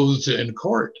take oaths in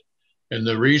court. And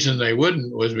the reason they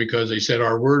wouldn't was because they said,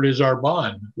 our word is our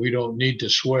bond. We don't need to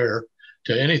swear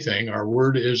to anything. Our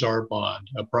word is our bond.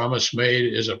 A promise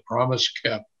made is a promise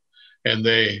kept. And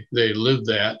they live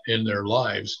that in their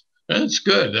lives. That's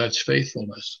good. That's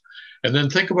faithfulness. And then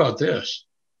think about this.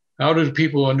 How do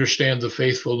people understand the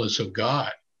faithfulness of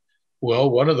God? Well,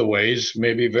 one of the ways,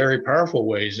 maybe very powerful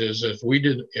ways, is if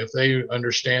they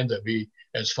understand that we,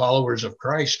 as followers of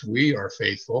Christ, we are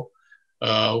faithful,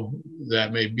 that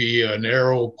may be an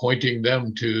arrow pointing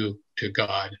them to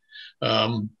God.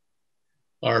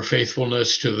 our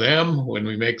faithfulness to them. When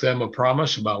we make them a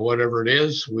promise about whatever it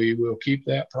is, we will keep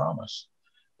that promise.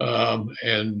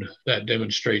 And that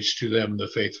demonstrates to them the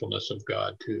faithfulness of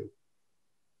God too.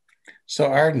 So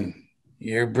Arden,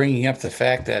 you're bringing up the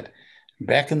fact that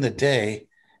back in the day,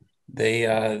 they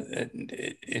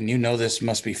and you know this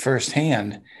must be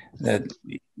firsthand, that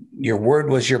your word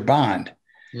was your bond.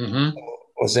 Mm-hmm.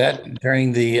 Was that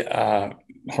during the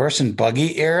horse and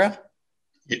buggy era?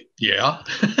 Yeah,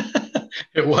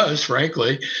 it was,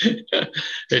 frankly.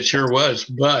 It sure was.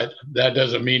 But that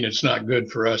doesn't mean it's not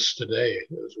good for us today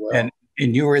as well.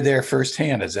 And you were there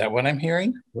firsthand. Is that what I'm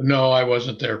hearing? No, I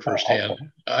wasn't there firsthand. Okay.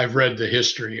 I've read the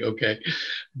history. Okay.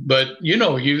 But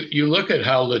you look at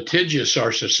how litigious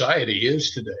our society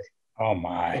is today. Oh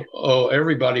my. Oh,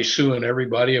 everybody's suing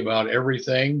everybody about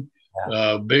everything,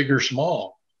 big or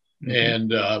small.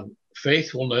 Mm-hmm. And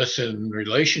faithfulness and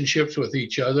relationships with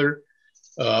each other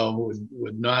would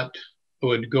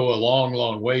go a long,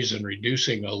 long ways in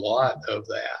reducing a lot of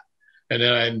that. And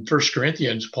then in 1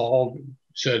 Corinthians, Paul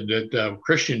said that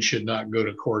Christians should not go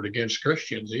to court against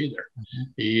Christians either. Mm-hmm.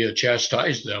 He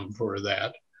chastised them for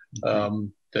that. Mm-hmm.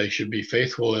 They should be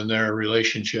faithful in their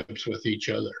relationships with each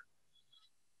other.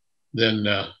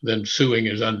 Then suing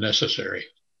is unnecessary.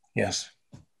 Yes.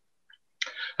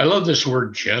 I love this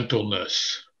word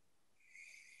gentleness.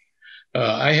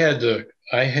 I had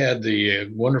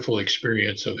the wonderful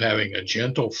experience of having a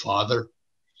gentle father.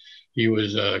 He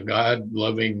was a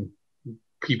God-loving,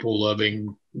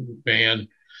 people-loving man,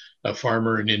 a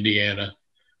farmer in Indiana,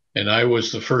 and I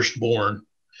was the firstborn.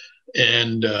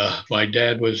 And my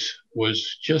dad was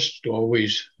just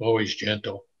always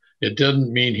gentle. It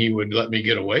doesn't mean he would let me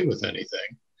get away with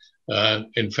anything.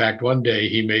 In fact, one day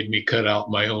he made me cut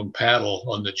out my own paddle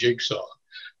on the jigsaw.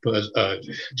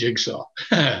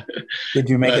 Did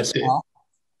you make it small?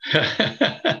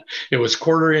 It was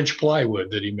 1/4-inch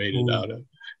plywood that he made it out of.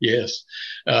 Yes.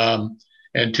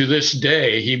 And to this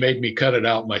day, he made me cut it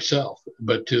out myself.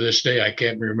 But to this day, I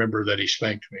can't remember that he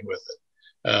spanked me with it.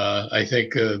 I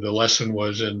think the lesson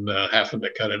was in having to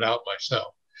cut it out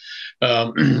myself.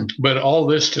 But all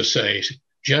this to say,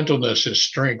 gentleness is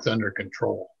strength under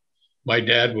control. My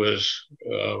dad was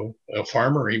a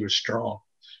farmer. He was strong.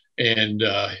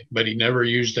 But he never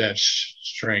used that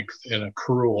strength in a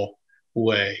cruel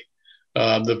way.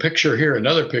 The picture here,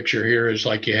 another picture here, is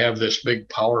like you have this big,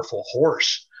 powerful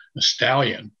horse, a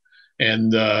stallion,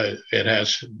 and it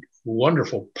has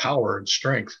wonderful power and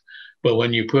strength. But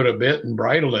when you put a bit and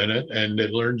bridle in it, and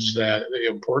it learns that the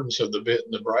importance of the bit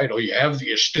and the bridle,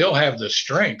 you still have the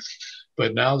strength,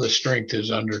 but now the strength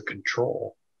is under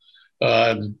control.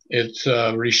 It's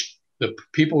the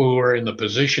people who are in the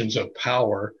positions of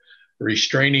power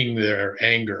restraining their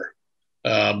anger,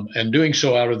 and doing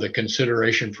so out of the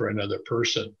consideration for another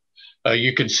person.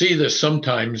 You can see this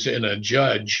sometimes in a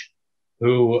judge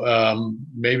who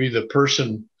maybe the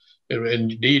person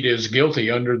indeed is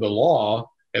guilty under the law,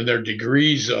 and there are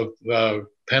degrees of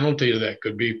penalty that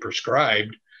could be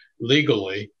prescribed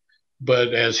legally.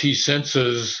 But as he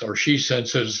senses or she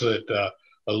senses that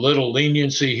a little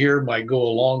leniency here might go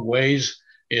a long ways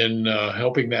in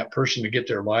helping that person to get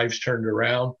their lives turned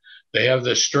around, they have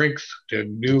the strength to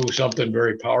do something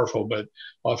very powerful, but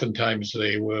oftentimes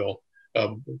they will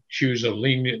choose a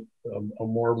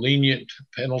more lenient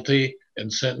penalty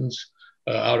and sentence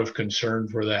out of concern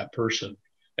for that person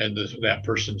and that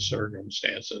person's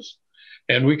circumstances.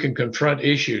 And we can confront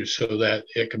issues so that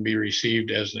it can be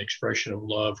received as an expression of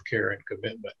love, care, and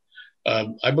commitment.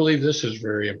 I believe this is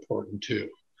very important too.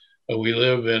 We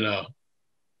live in a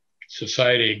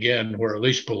society, again, where at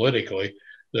least politically,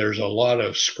 there's a lot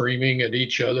of screaming at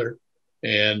each other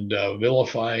and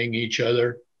vilifying each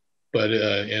other. But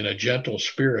in a gentle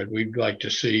spirit, we'd like to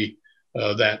see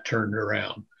that turned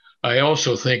around. I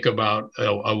also think about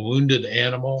a wounded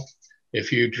animal.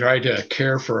 If you try to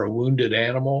care for a wounded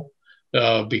animal,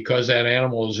 because that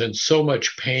animal is in so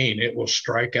much pain, it will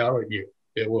strike out at you.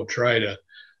 It'll try to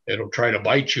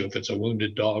bite you if it's a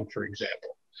wounded dog, for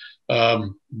example.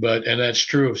 And that's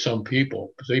true of some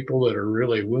people that are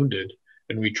really wounded,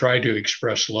 and we try to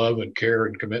express love and care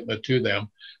and commitment to them.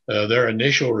 Their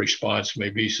initial response may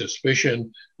be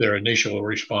suspicion. Their initial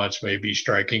response may be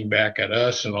striking back at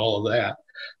us and all of that.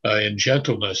 In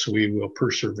gentleness, we will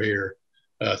persevere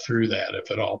through that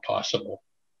if at all possible.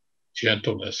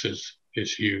 Gentleness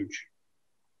is huge.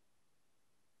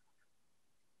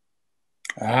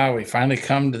 We finally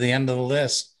come to the end of the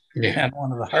list. Yeah, and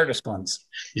one of the hardest ones.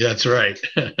 Yeah, that's right.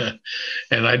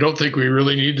 And I don't think we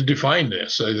really need to define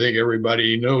this. I think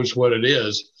everybody knows what it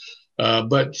is.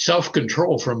 But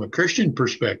self-control from a Christian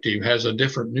perspective has a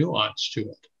different nuance to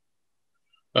it.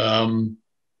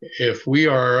 if we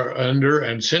are under,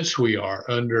 and since we are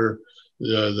under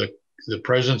the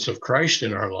presence of Christ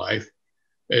in our life,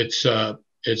 it's the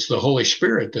Holy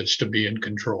Spirit that's to be in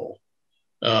control.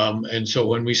 And so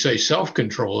when we say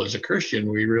self-control as a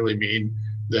Christian, we really mean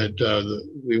that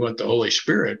we want the Holy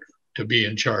Spirit to be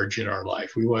in charge in our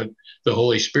life. We want the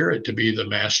Holy Spirit to be the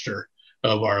master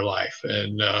of our life,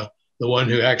 and the one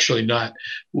who actually not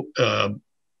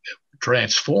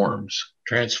transforms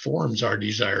our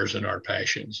desires and our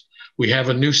passions. We have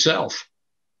a new self.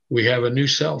 We have a new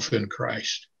self in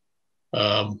Christ.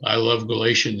 I love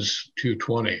Galatians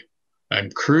 2:20. I'm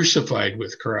crucified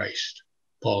with Christ,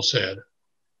 Paul said.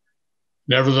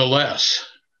 Nevertheless,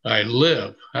 I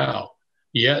live. How?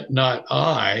 Yet not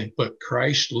I, but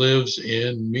Christ lives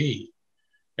in me.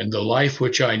 And the life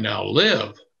which I now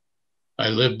live, I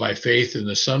live by faith in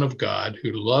the Son of God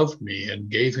who loved me and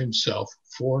gave himself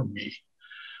for me.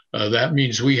 That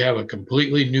means we have a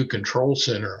completely new control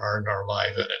center in our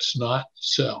life, and it's not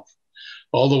self.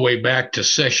 All the way back to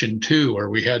session 2, where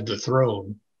we had the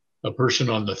throne, a person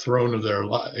on the throne of their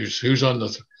lives. Who's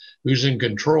in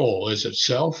control? Is it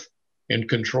self in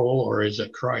control, or is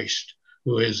it Christ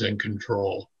who is in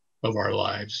control of our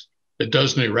lives? It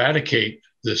doesn't eradicate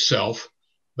the self,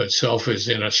 but self is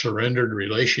in a surrendered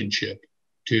relationship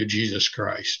to Jesus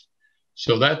Christ.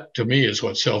 So that, to me, is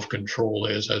what self-control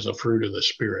is as a fruit of the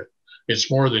Spirit. It's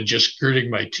more than just gritting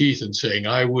my teeth and saying,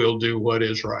 I will do what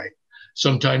is right.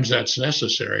 Sometimes that's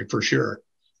necessary, for sure.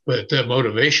 But the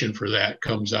motivation for that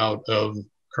comes out of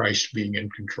Christ being in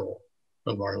control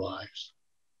of our lives.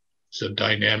 It's a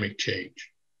dynamic change.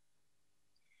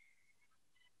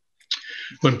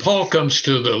 When Paul comes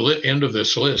to the end of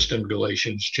this list in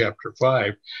Galatians chapter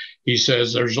 5, he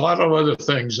says there's a lot of other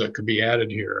things that could be added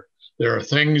here. There are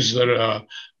things that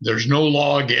there's no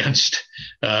law against,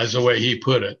 is the way he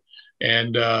put it.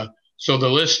 And so the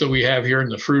list that we have here in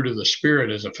the fruit of the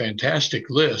Spirit is a fantastic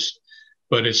list,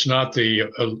 but it's not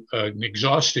an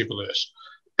exhaustive list.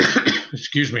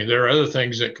 Excuse me. There are other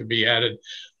things that could be added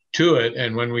to it.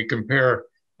 And when we compare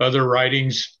other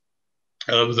writings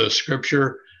of the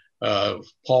Scripture,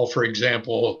 Paul, for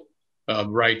example,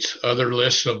 writes other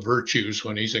lists of virtues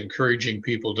when he's encouraging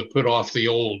people to put off the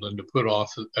old and to put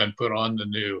on the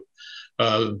new.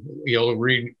 He'll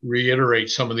reiterate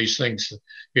some of these things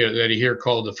that he here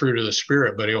called the fruit of the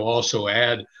Spirit, but he'll also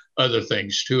add other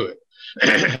things to it.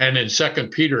 And in 2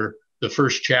 Peter, the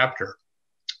first chapter,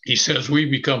 he says we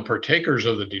become partakers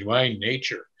of the divine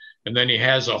nature. And then he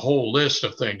has a whole list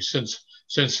of things.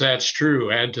 Since that's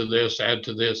true, add to this, add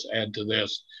to this, add to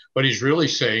this. What he's really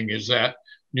saying is that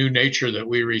new nature that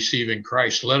we receive in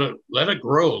Christ, let it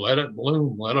grow, let it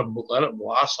bloom, let it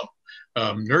blossom,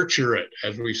 nurture it,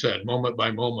 as we said, moment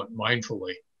by moment,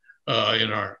 mindfully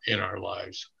in our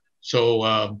lives.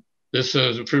 So this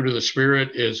fruit of the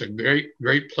Spirit is a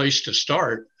great place to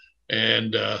start,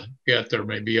 and yet there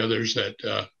may be others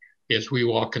that as we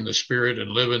walk in the Spirit and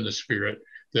live in the Spirit,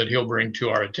 that He'll bring to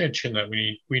our attention that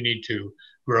we need to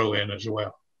grow in as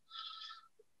well.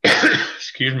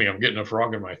 Excuse me, I'm getting a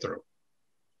frog in my throat.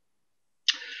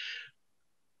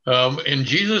 In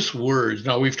Jesus' words,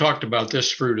 now we've talked about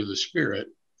this fruit of the Spirit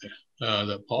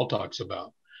that Paul talks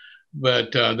about,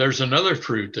 but there's another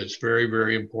fruit that's very,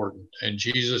 very important, and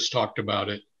Jesus talked about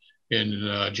it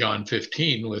in John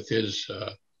 15 with his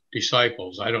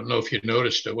disciples. I don't know if you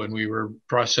noticed it when we were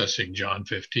processing John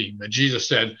 15, but Jesus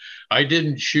said, I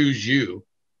didn't choose you.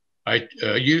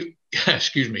 You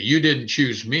didn't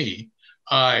choose me.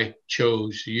 I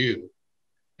chose you,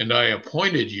 and I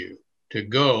appointed you to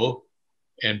go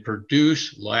and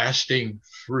produce lasting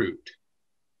fruit.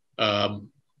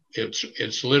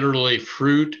 It's literally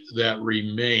fruit that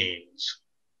remains.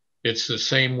 It's the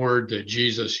same word that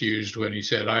Jesus used when he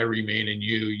said, I remain in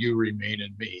you, you remain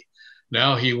in me.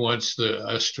 Now he wants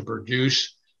us to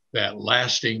produce that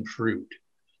lasting fruit,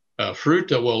 fruit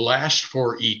that will last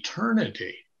for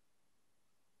eternity.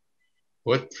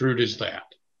 What fruit is that?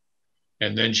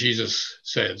 And then Jesus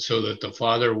said, so that the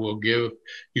Father will give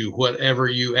you whatever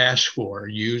you ask for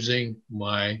using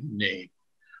my name.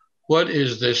 What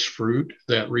is this fruit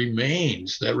that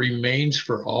remains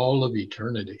for all of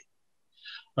eternity?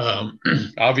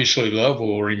 Obviously, love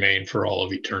will remain for all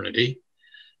of eternity.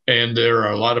 And there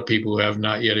are a lot of people who have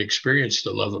not yet experienced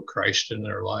the love of Christ in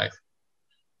their life.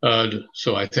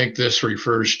 So I think this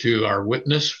refers to our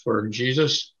witness for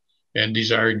Jesus and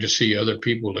desiring to see other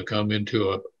people to come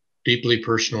into a deeply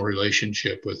personal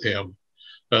relationship with him.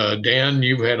 Dan,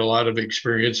 you've had a lot of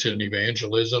experience in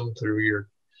evangelism through your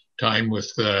time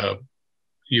with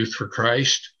Youth for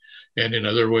Christ and in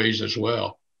other ways as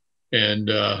well. And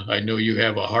I know you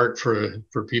have a heart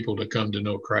for people to come to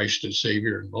know Christ as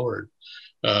Savior and Lord.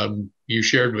 You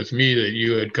shared with me that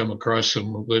you had come across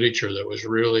some literature that was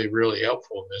really, really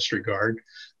helpful in this regard.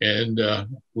 And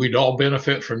we'd all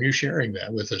benefit from you sharing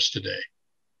that with us today.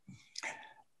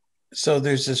 So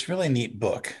there's this really neat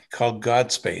book called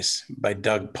God Space by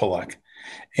Doug Pollock.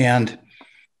 And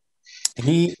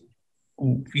he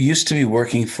used to be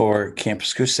working for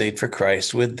Campus Crusade for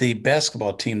Christ with the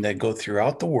basketball team that go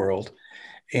throughout the world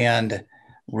and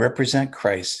represent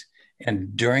Christ.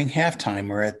 And during halftime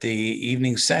or at the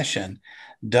evening session,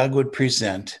 Doug would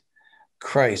present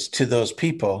Christ to those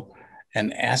people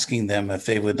and asking them if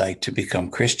they would like to become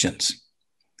Christians.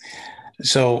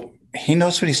 So he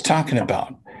knows what he's talking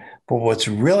about. But what's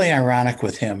really ironic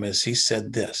with him is he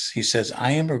said this. He says,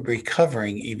 I am a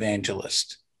recovering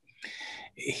evangelist.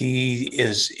 He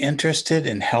is interested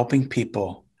in helping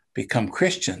people become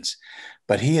Christians,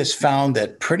 but he has found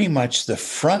that pretty much the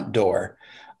front door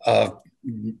of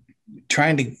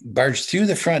trying to barge through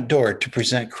the front door to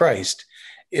present Christ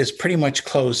is pretty much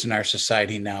closed in our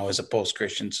society now as a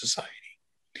post-Christian society.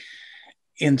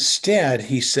 Instead,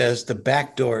 he says the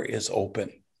back door is open.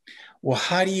 Well,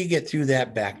 how do you get through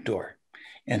that back door?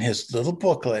 And his little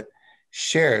booklet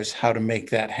shares how to make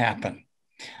that happen.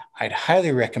 I'd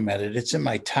highly recommend it. It's in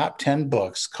my top 10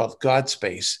 books called God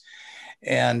Space.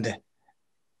 And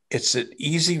it's an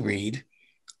easy read.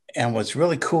 And what's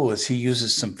really cool is he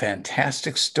uses some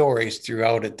fantastic stories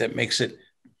throughout it that makes it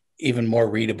even more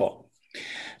readable.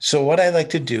 So what I'd like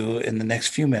to do in the next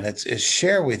few minutes is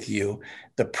share with you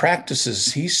the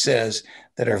practices he says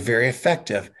that are very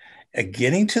effective at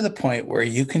getting to the point where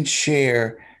you can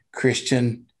share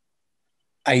Christian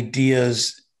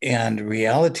ideas and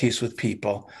realities with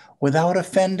people without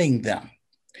offending them.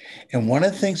 And one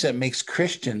of the things that makes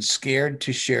Christians scared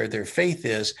to share their faith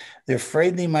is they're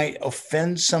afraid they might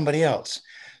offend somebody else.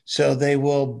 So they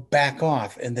will back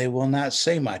off and they will not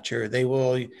say much, or they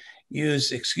will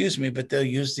use, excuse me, but they'll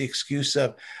use the excuse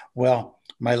of, well,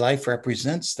 my life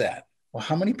represents that. Well,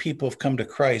 how many people have come to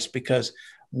Christ because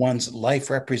one's life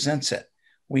represents it?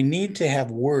 We need to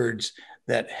have words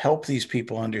that help these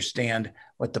people understand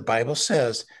what the Bible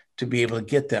says to be able to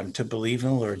get them to believe in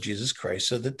the Lord Jesus Christ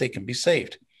so that they can be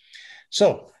saved.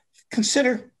 So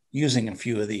consider using a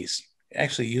few of these,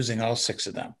 actually using all 6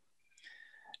 of them.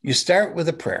 You start with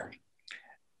a prayer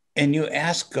and you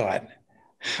ask God,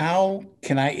 how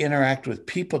can I interact with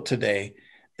people today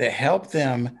that help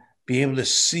them be able to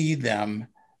see them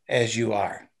as you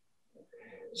are?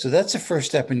 So that's the first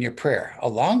step in your prayer.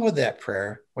 Along with that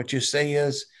prayer, what you say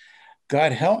is,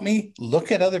 God, help me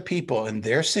look at other people and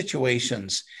their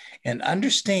situations and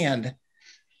understand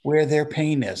where their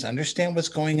pain is, understand what's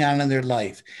going on in their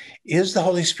life. Is the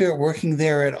Holy Spirit working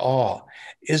there at all?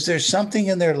 Is there something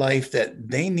in their life that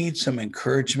they need some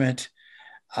encouragement,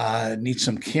 need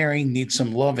some caring, need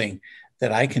some loving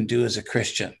that I can do as a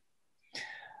Christian?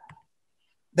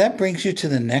 That brings you to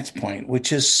the next point,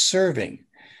 which is serving.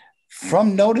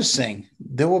 From noticing,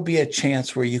 there will be a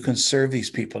chance where you can serve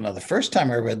these people. Now, the first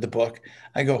time I read the book,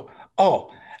 I go,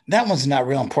 oh, that one's not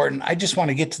real important. I just want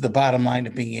to get to the bottom line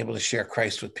of being able to share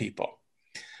Christ with people.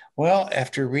 Well,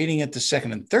 after reading it the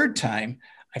second and third time,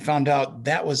 I found out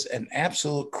that was an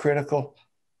absolute critical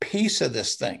piece of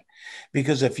this thing.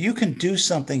 Because if you can do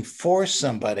something for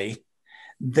somebody,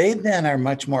 they then are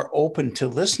much more open to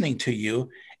listening to you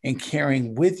and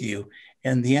caring with you.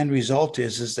 And the end result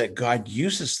is that God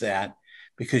uses that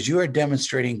because you are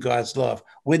demonstrating God's love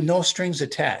with no strings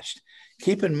attached.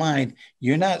 Keep in mind,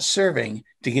 you're not serving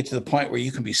to get to the point where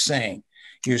you can be saying.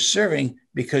 You're serving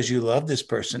because you love this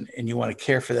person and you want to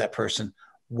care for that person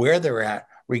where they're at,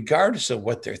 regardless of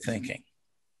what they're thinking.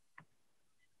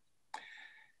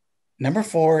 Number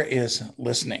 4 is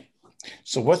listening.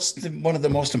 So what's one of the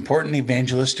most important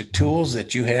evangelistic tools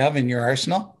that you have in your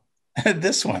arsenal?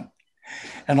 This one.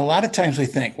 And a lot of times we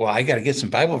think, well, I got to get some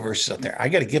Bible verses out there. I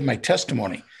got to give my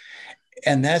testimony.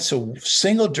 And that's a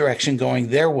single direction going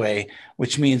their way,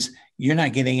 which means you're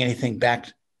not getting anything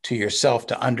back to yourself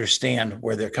to understand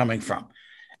where they're coming from.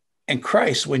 And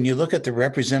Christ, when you look at the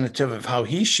representative of how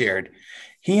he shared,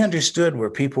 he understood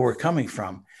where people were coming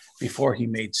from before he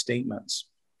made statements.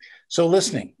 So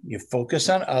listening, you focus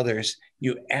on others,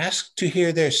 you ask to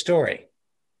hear their story,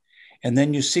 and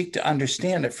then you seek to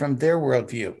understand it from their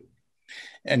worldview.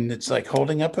 And it's like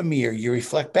holding up a mirror. You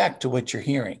reflect back to what you're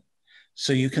hearing.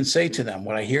 So you can say to them,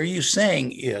 what I hear you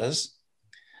saying is,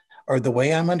 or the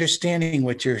way I'm understanding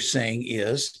what you're saying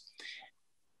is,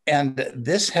 and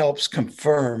this helps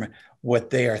confirm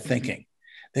what they are thinking.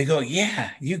 They go,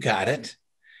 yeah, you got it.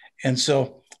 And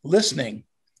so listening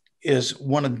is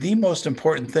one of the most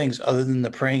important things other than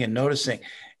the praying and noticing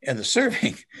and the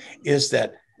serving is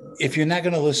that if you're not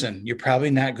going to listen, you're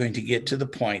probably not going to get to the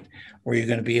point where you're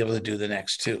going to be able to do the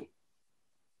next two.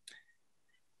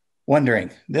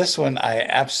 Wondering. This one I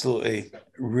absolutely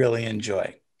really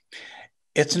enjoy.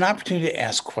 It's an opportunity to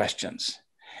ask questions.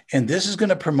 And this is going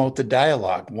to promote the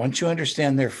dialogue. Once you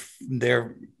understand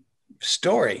their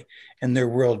story and their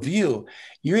worldview,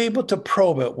 you're able to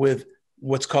probe it with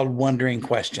what's called wondering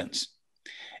questions.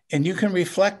 And you can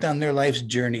reflect on their life's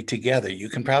journey together. You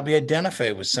can probably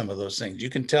identify with some of those things. You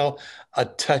can tell a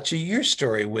touch of your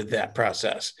story with that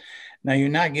process. Now, you're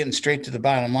not getting straight to the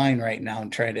bottom line right now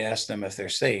and trying to ask them if they're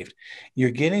saved.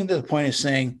 You're getting to the point of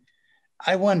saying,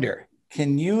 I wonder,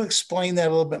 can you explain that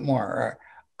a little bit more? Or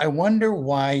I wonder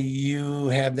why you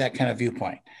have that kind of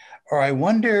viewpoint. Or I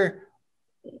wonder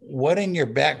what in your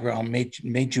background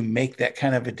made you make that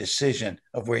kind of a decision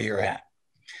of where you're at.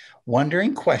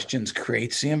 Wondering questions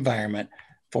creates the environment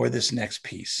for this next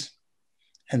piece.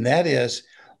 And that is,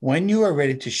 when you are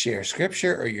ready to share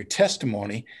scripture or your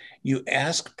testimony, you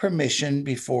ask permission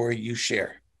before you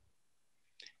share.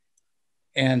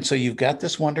 And so you've got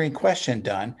this wondering question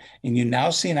done, and you now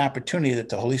see an opportunity that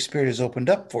the Holy Spirit has opened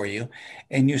up for you.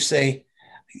 And you say,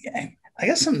 I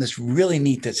got something that's really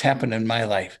neat that's happened in my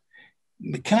life.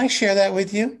 Can I share that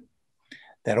with you?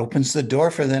 That opens the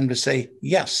door for them to say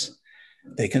yes.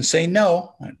 They can say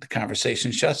no. The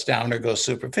conversation shuts down or goes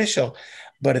superficial.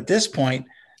 But at this point,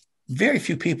 very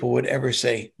few people would ever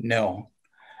say no.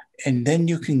 And then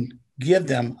you can give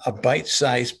them a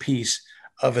bite-sized piece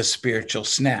of a spiritual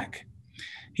snack.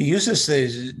 He uses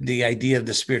the idea of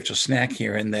the spiritual snack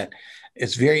here in that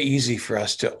it's very easy for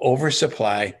us to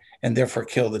oversupply and therefore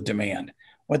kill the demand.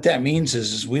 What that means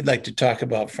is we'd like to talk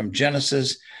about from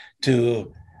Genesis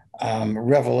to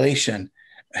Revelation.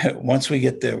 Once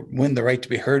we win the right to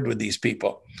be heard with these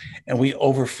people, and we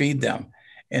overfeed them.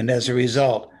 And as a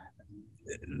result,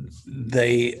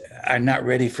 they are not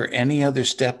ready for any other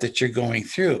step that you're going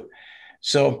through.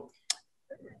 So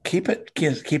keep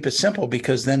it simple,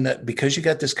 because then because you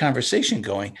got this conversation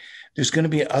going, there's going to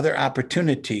be other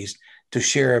opportunities to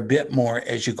share a bit more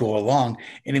as you go along.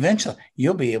 And eventually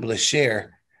you'll be able to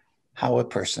share how a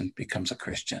person becomes a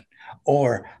Christian,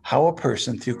 or how a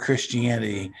person through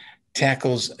Christianity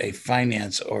tackles a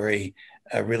finance or a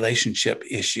relationship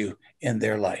issue in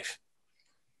their life.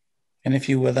 And if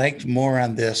you would like more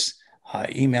on this,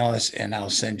 email us and I'll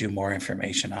send you more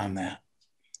information on that.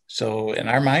 So in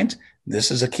our minds,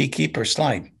 this is a key keeper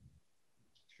slide.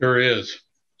 Sure is.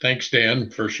 Thanks, Dan,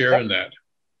 for sharing that.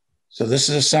 So this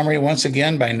is a summary. Once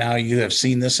again, by now you have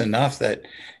seen this enough that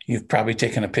you've probably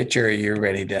taken a picture or you're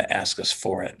ready to ask us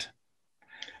for it.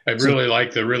 I really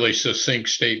like the really succinct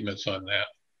statements on that.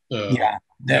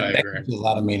 That has a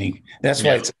lot of meaning. That's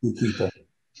why it's a key keeper.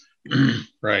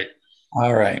 Right.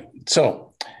 All right.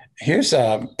 So here's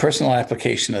a personal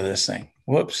application of this thing.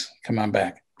 Whoops, come on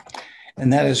back.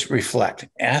 And that is reflect.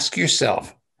 Ask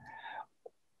yourself,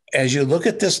 as you look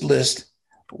at this list,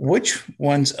 which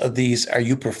ones of these are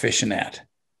you proficient at?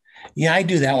 Yeah, I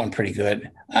do that one pretty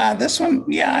good. This one,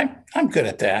 yeah, I'm good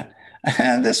at that.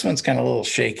 This one's kind of a little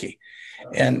shaky.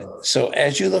 And so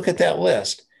as you look at that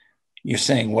list, you're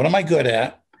saying, what am I good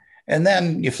at? And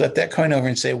then you flip that coin over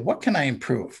and say, what can I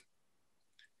improve?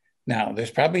 Now,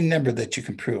 there's probably a number that you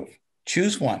can improve.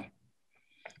 Choose one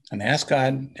and ask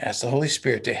God, ask the Holy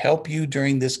Spirit to help you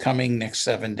during this coming next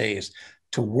 7 days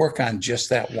to work on just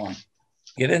that one.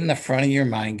 Get it in the front of your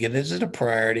mind, get it as a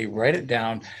priority, write it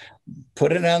down,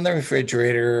 put it on the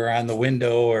refrigerator or on the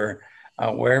window or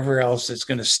wherever else it's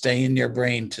going to stay in your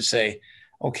brain to say,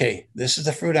 okay, this is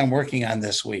the fruit I'm working on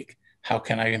this week. How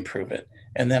can I improve it?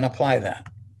 And then apply that.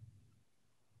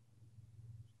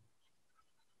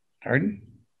 Arden?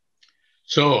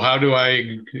 So how do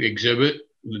I exhibit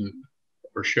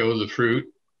or show the fruit?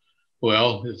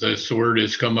 Well, this word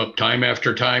has come up time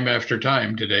after time after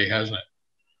time today, hasn't it?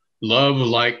 Love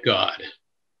like God.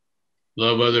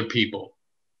 Love other people.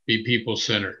 Be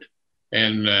people-centered.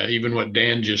 And even what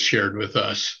Dan just shared with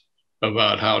us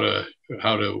about how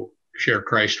to share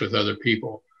Christ with other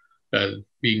people,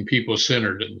 being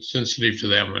people-centered and sensitive to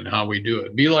them and how we do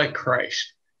it. Be like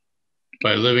Christ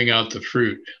by living out the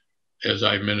fruit as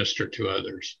I minister to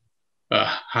others.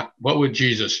 What would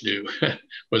Jesus do?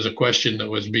 Was a question that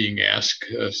was being asked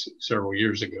several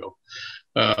years ago.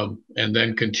 And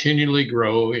then continually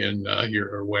grow in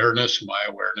your awareness, my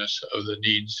awareness of the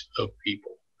needs of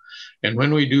people. And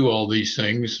when we do all these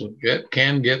things, it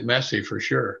can get messy for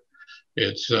sure.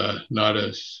 It's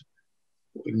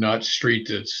not street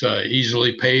that's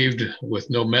easily paved with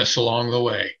no mess along the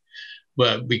way.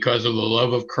 But because of the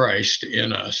love of Christ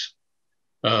in us,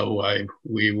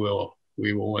 we will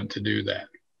want to do that.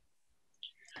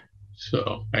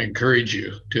 So I encourage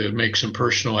you to make some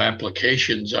personal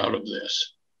applications out of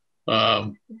this,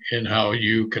 in how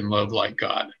you can love like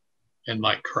God and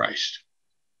like Christ,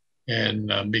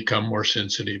 and become more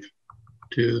sensitive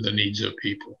to the needs of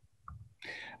people.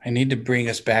 I need to bring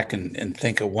us back and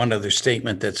think of one other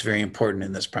statement that's very important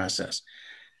in this process.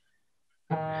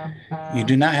 You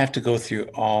do not have to go through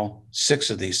all 6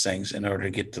 of these things in order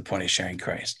to get to the point of sharing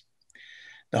Christ.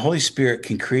 The Holy Spirit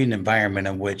can create an environment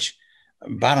in which,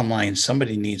 bottom line,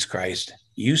 somebody needs Christ.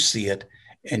 You see it,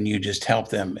 and you just help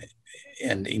them,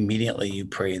 and immediately you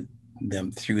pray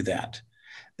them through that.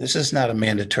 This is not a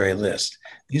mandatory list.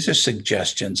 These are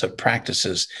suggestions of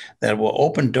practices that will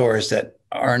open doors that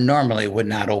are normally would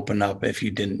not open up if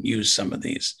you didn't use some of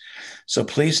these. So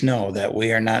please know that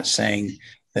we are not saying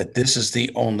that this is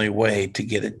the only way to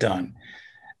get it done.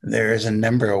 There is a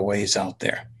number of ways out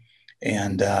there,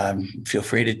 and feel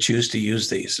free to choose to use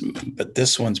these, but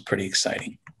this one's pretty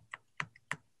exciting.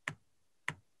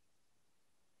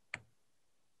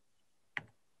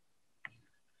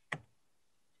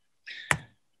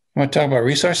 Want to talk about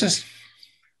resources?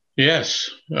 Yes.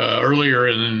 Earlier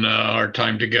in our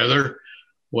time together,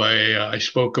 I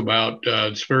spoke about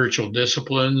spiritual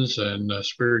disciplines and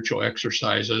spiritual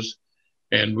exercises,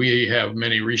 and we have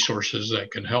many resources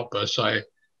that can help us. I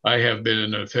have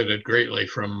benefited greatly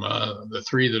from the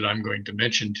 3 that I'm going to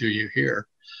mention to you here.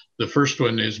 The first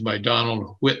one is by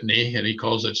Donald Whitney, and he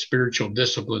calls it Spiritual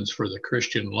Disciplines for the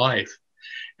Christian Life.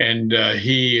 And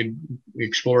he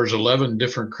explores 11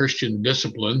 different Christian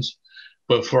disciplines,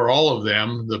 but for all of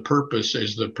them, the purpose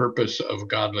is the purpose of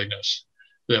godliness,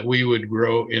 that we would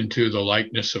grow into the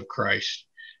likeness of Christ.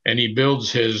 And he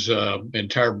builds his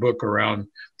entire book around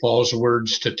Paul's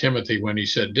words to Timothy when he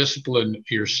said, discipline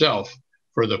yourself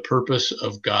for the purpose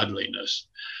of godliness.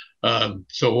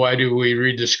 So why do we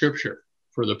read the scripture?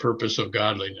 For the purpose of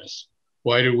godliness.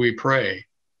 Why do we pray?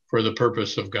 For the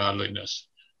purpose of godliness.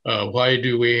 Why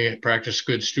do we practice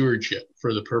good stewardship?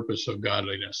 For the purpose of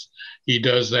godliness. He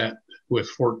does that with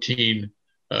 14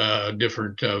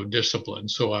 different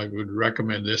disciplines. So I would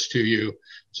recommend this to you.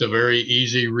 It's a very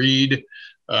easy read,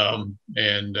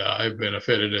 and I've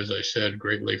benefited, as I said,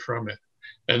 greatly from it.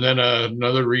 And then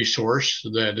another resource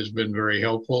that has been very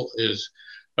helpful is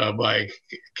by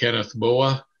Kenneth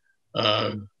Boa,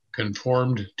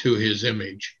 Conformed to His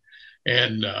Image.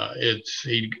 And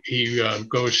he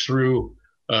goes through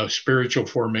spiritual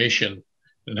formation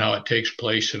and how it takes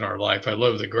place in our life. I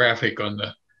love the graphic on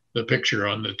the picture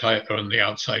on the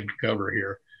outside cover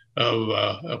here of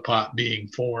a pot being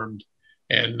formed.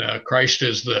 And Christ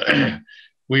is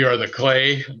we are the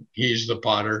clay, he's the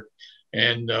potter,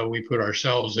 and we put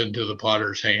ourselves into the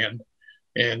potter's hand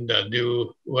and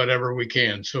do whatever we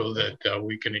can so that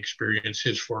we can experience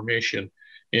his formation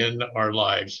in our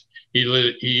lives. He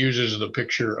uses the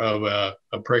picture of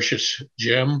a precious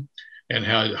gem and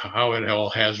how it all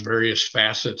has various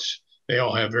facets. They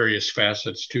all have various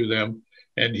facets to them.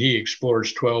 And he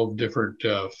explores 12 different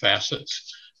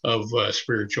facets of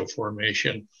spiritual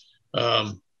formation.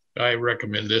 I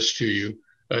recommend this to you.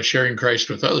 Sharing Christ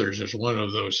with others is one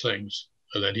of those things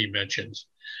that he mentions.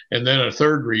 And then a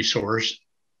third resource,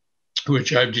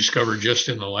 which I've discovered just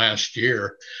in the last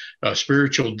year,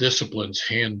 Spiritual Disciplines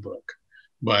Handbook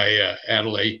by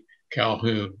Adelaide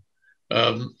Calhoun.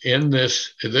 In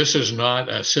this is not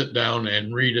a sit down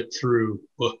and read it through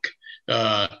book.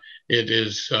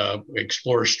 It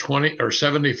explores 20 or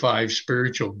 75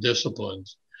 spiritual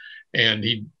disciplines, and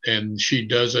she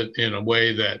does it in a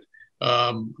way that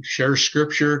shares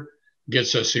scripture,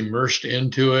 gets us immersed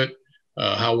into it,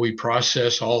 how we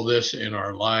process all this in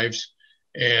our lives,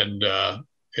 and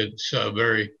it's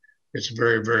very,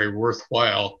 very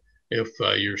worthwhile if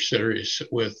you're serious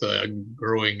with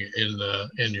growing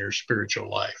in your spiritual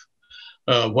life.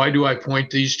 Why do I point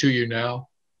these to you now?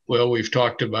 Well, we've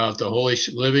talked about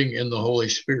living in the Holy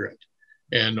Spirit,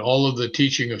 and all of the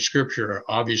teaching of Scripture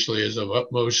obviously is of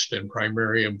utmost and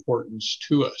primary importance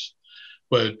to us.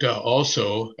 But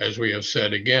also, as we have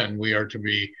said again, we are to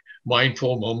be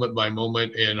mindful moment by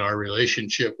moment in our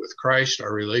relationship with Christ,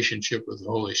 our relationship with the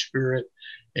Holy Spirit,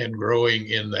 and growing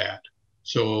in that.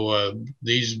 So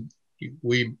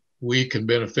we can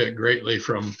benefit greatly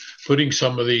from putting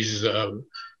some of these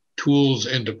tools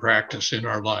into practice in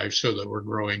our lives so that we're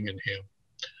growing in Him.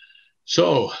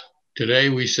 So today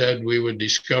we said we would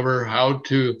discover how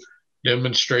to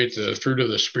demonstrate the fruit of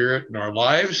the Spirit in our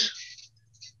lives.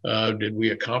 Did we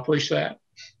accomplish that?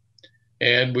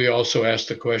 And we also asked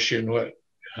the question,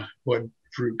 what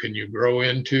fruit can you grow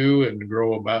into and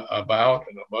grow about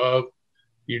and above?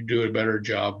 You do a better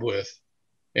job with.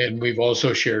 And we've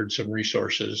also shared some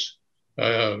resources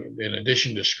in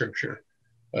addition to Scripture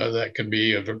that can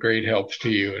be of a great help to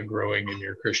you in growing in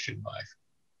your Christian life.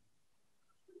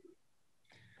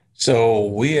 So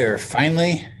we are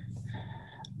finally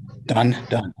done.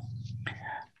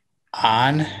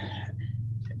 On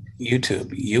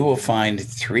YouTube, you will find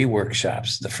 3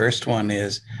 workshops. The first one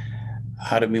is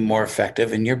how to be more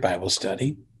effective in your Bible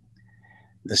study.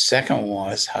 The second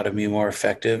was how to be more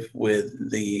effective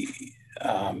with the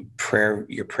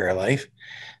your prayer life.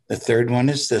 The third one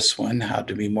is this one, how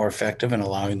to be more effective in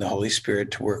allowing the Holy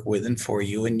Spirit to work with and for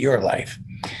you in your life.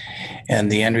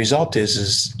 And the end result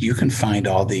is you can find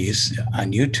all these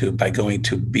on YouTube by going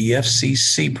to BFC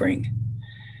Sebring.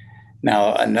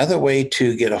 Now, another way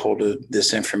to get a hold of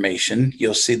this information,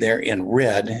 you'll see there in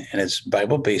red, and it's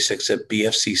Bible Basics at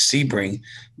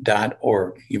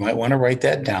bfcsebring.org. You might want to write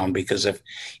that down, because if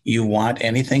you want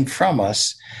anything from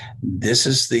us, this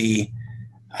is the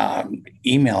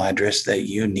email address that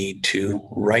you need to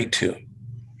write to.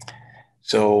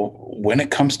 So when it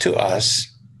comes to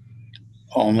us,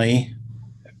 only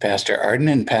Pastor Arden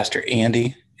and Pastor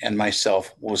Andy and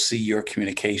myself will see your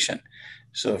communication.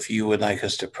 So if you would like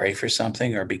us to pray for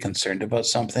something or be concerned about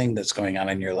something that's going on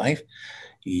in your life,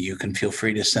 you can feel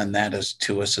free to send that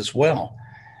to us as well.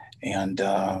 And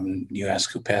you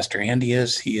ask who Pastor Andy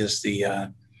is. He is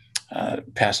the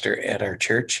pastor at our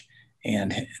church,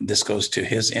 and this goes to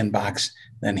his inbox.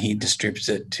 Then he distributes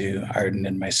it to Arden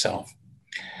and myself.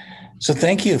 So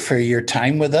thank you for your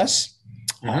time with us.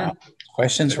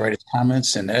 Questions, write us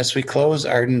comments. And as we close,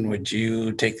 Arden, would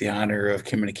you take the honor of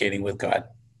communicating with God?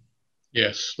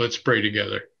 Yes, let's pray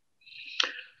together.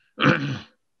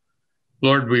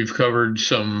 Lord, we've covered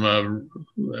some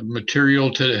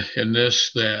material in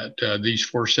this, that these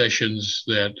 4 sessions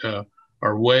that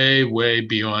are way, way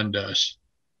beyond us.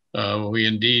 We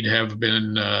indeed have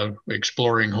been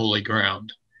exploring holy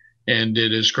ground, and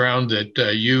it is ground that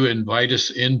you invite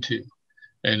us into,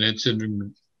 and it's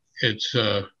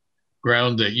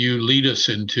ground that you lead us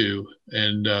into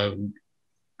and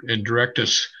direct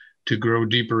us to grow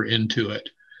deeper into it.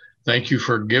 Thank you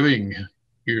for giving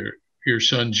your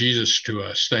son Jesus to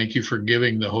us. Thank you for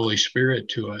giving the Holy Spirit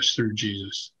to us through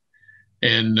Jesus.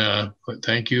 And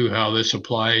thank you how this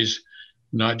applies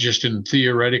not just in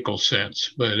theoretical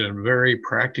sense, but in a very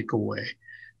practical way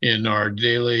in our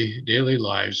daily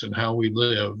lives, and how we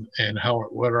live, and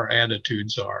what our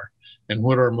attitudes are and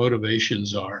what our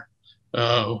motivations are,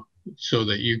 so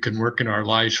that you can work in our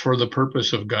lives for the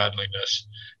purpose of godliness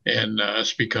and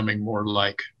us becoming more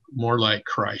like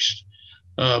Christ.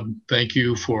 Thank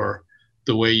you for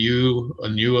the way you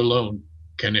and you alone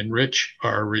can enrich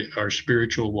our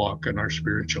spiritual walk and our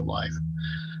spiritual life.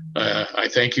 I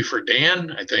thank you for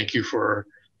Dan. I thank you for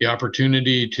the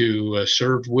opportunity to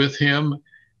serve with him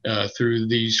through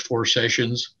these 4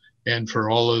 sessions, and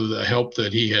for all of the help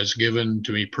that he has given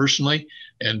to me personally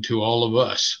and to all of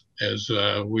us as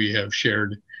we have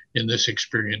shared in this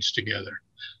experience together.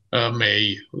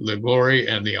 May the glory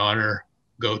and the honor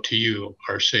go to you,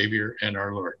 our Savior and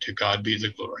our Lord. To God be the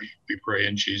glory. We pray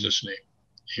in Jesus' name.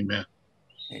 Amen.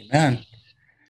 Amen.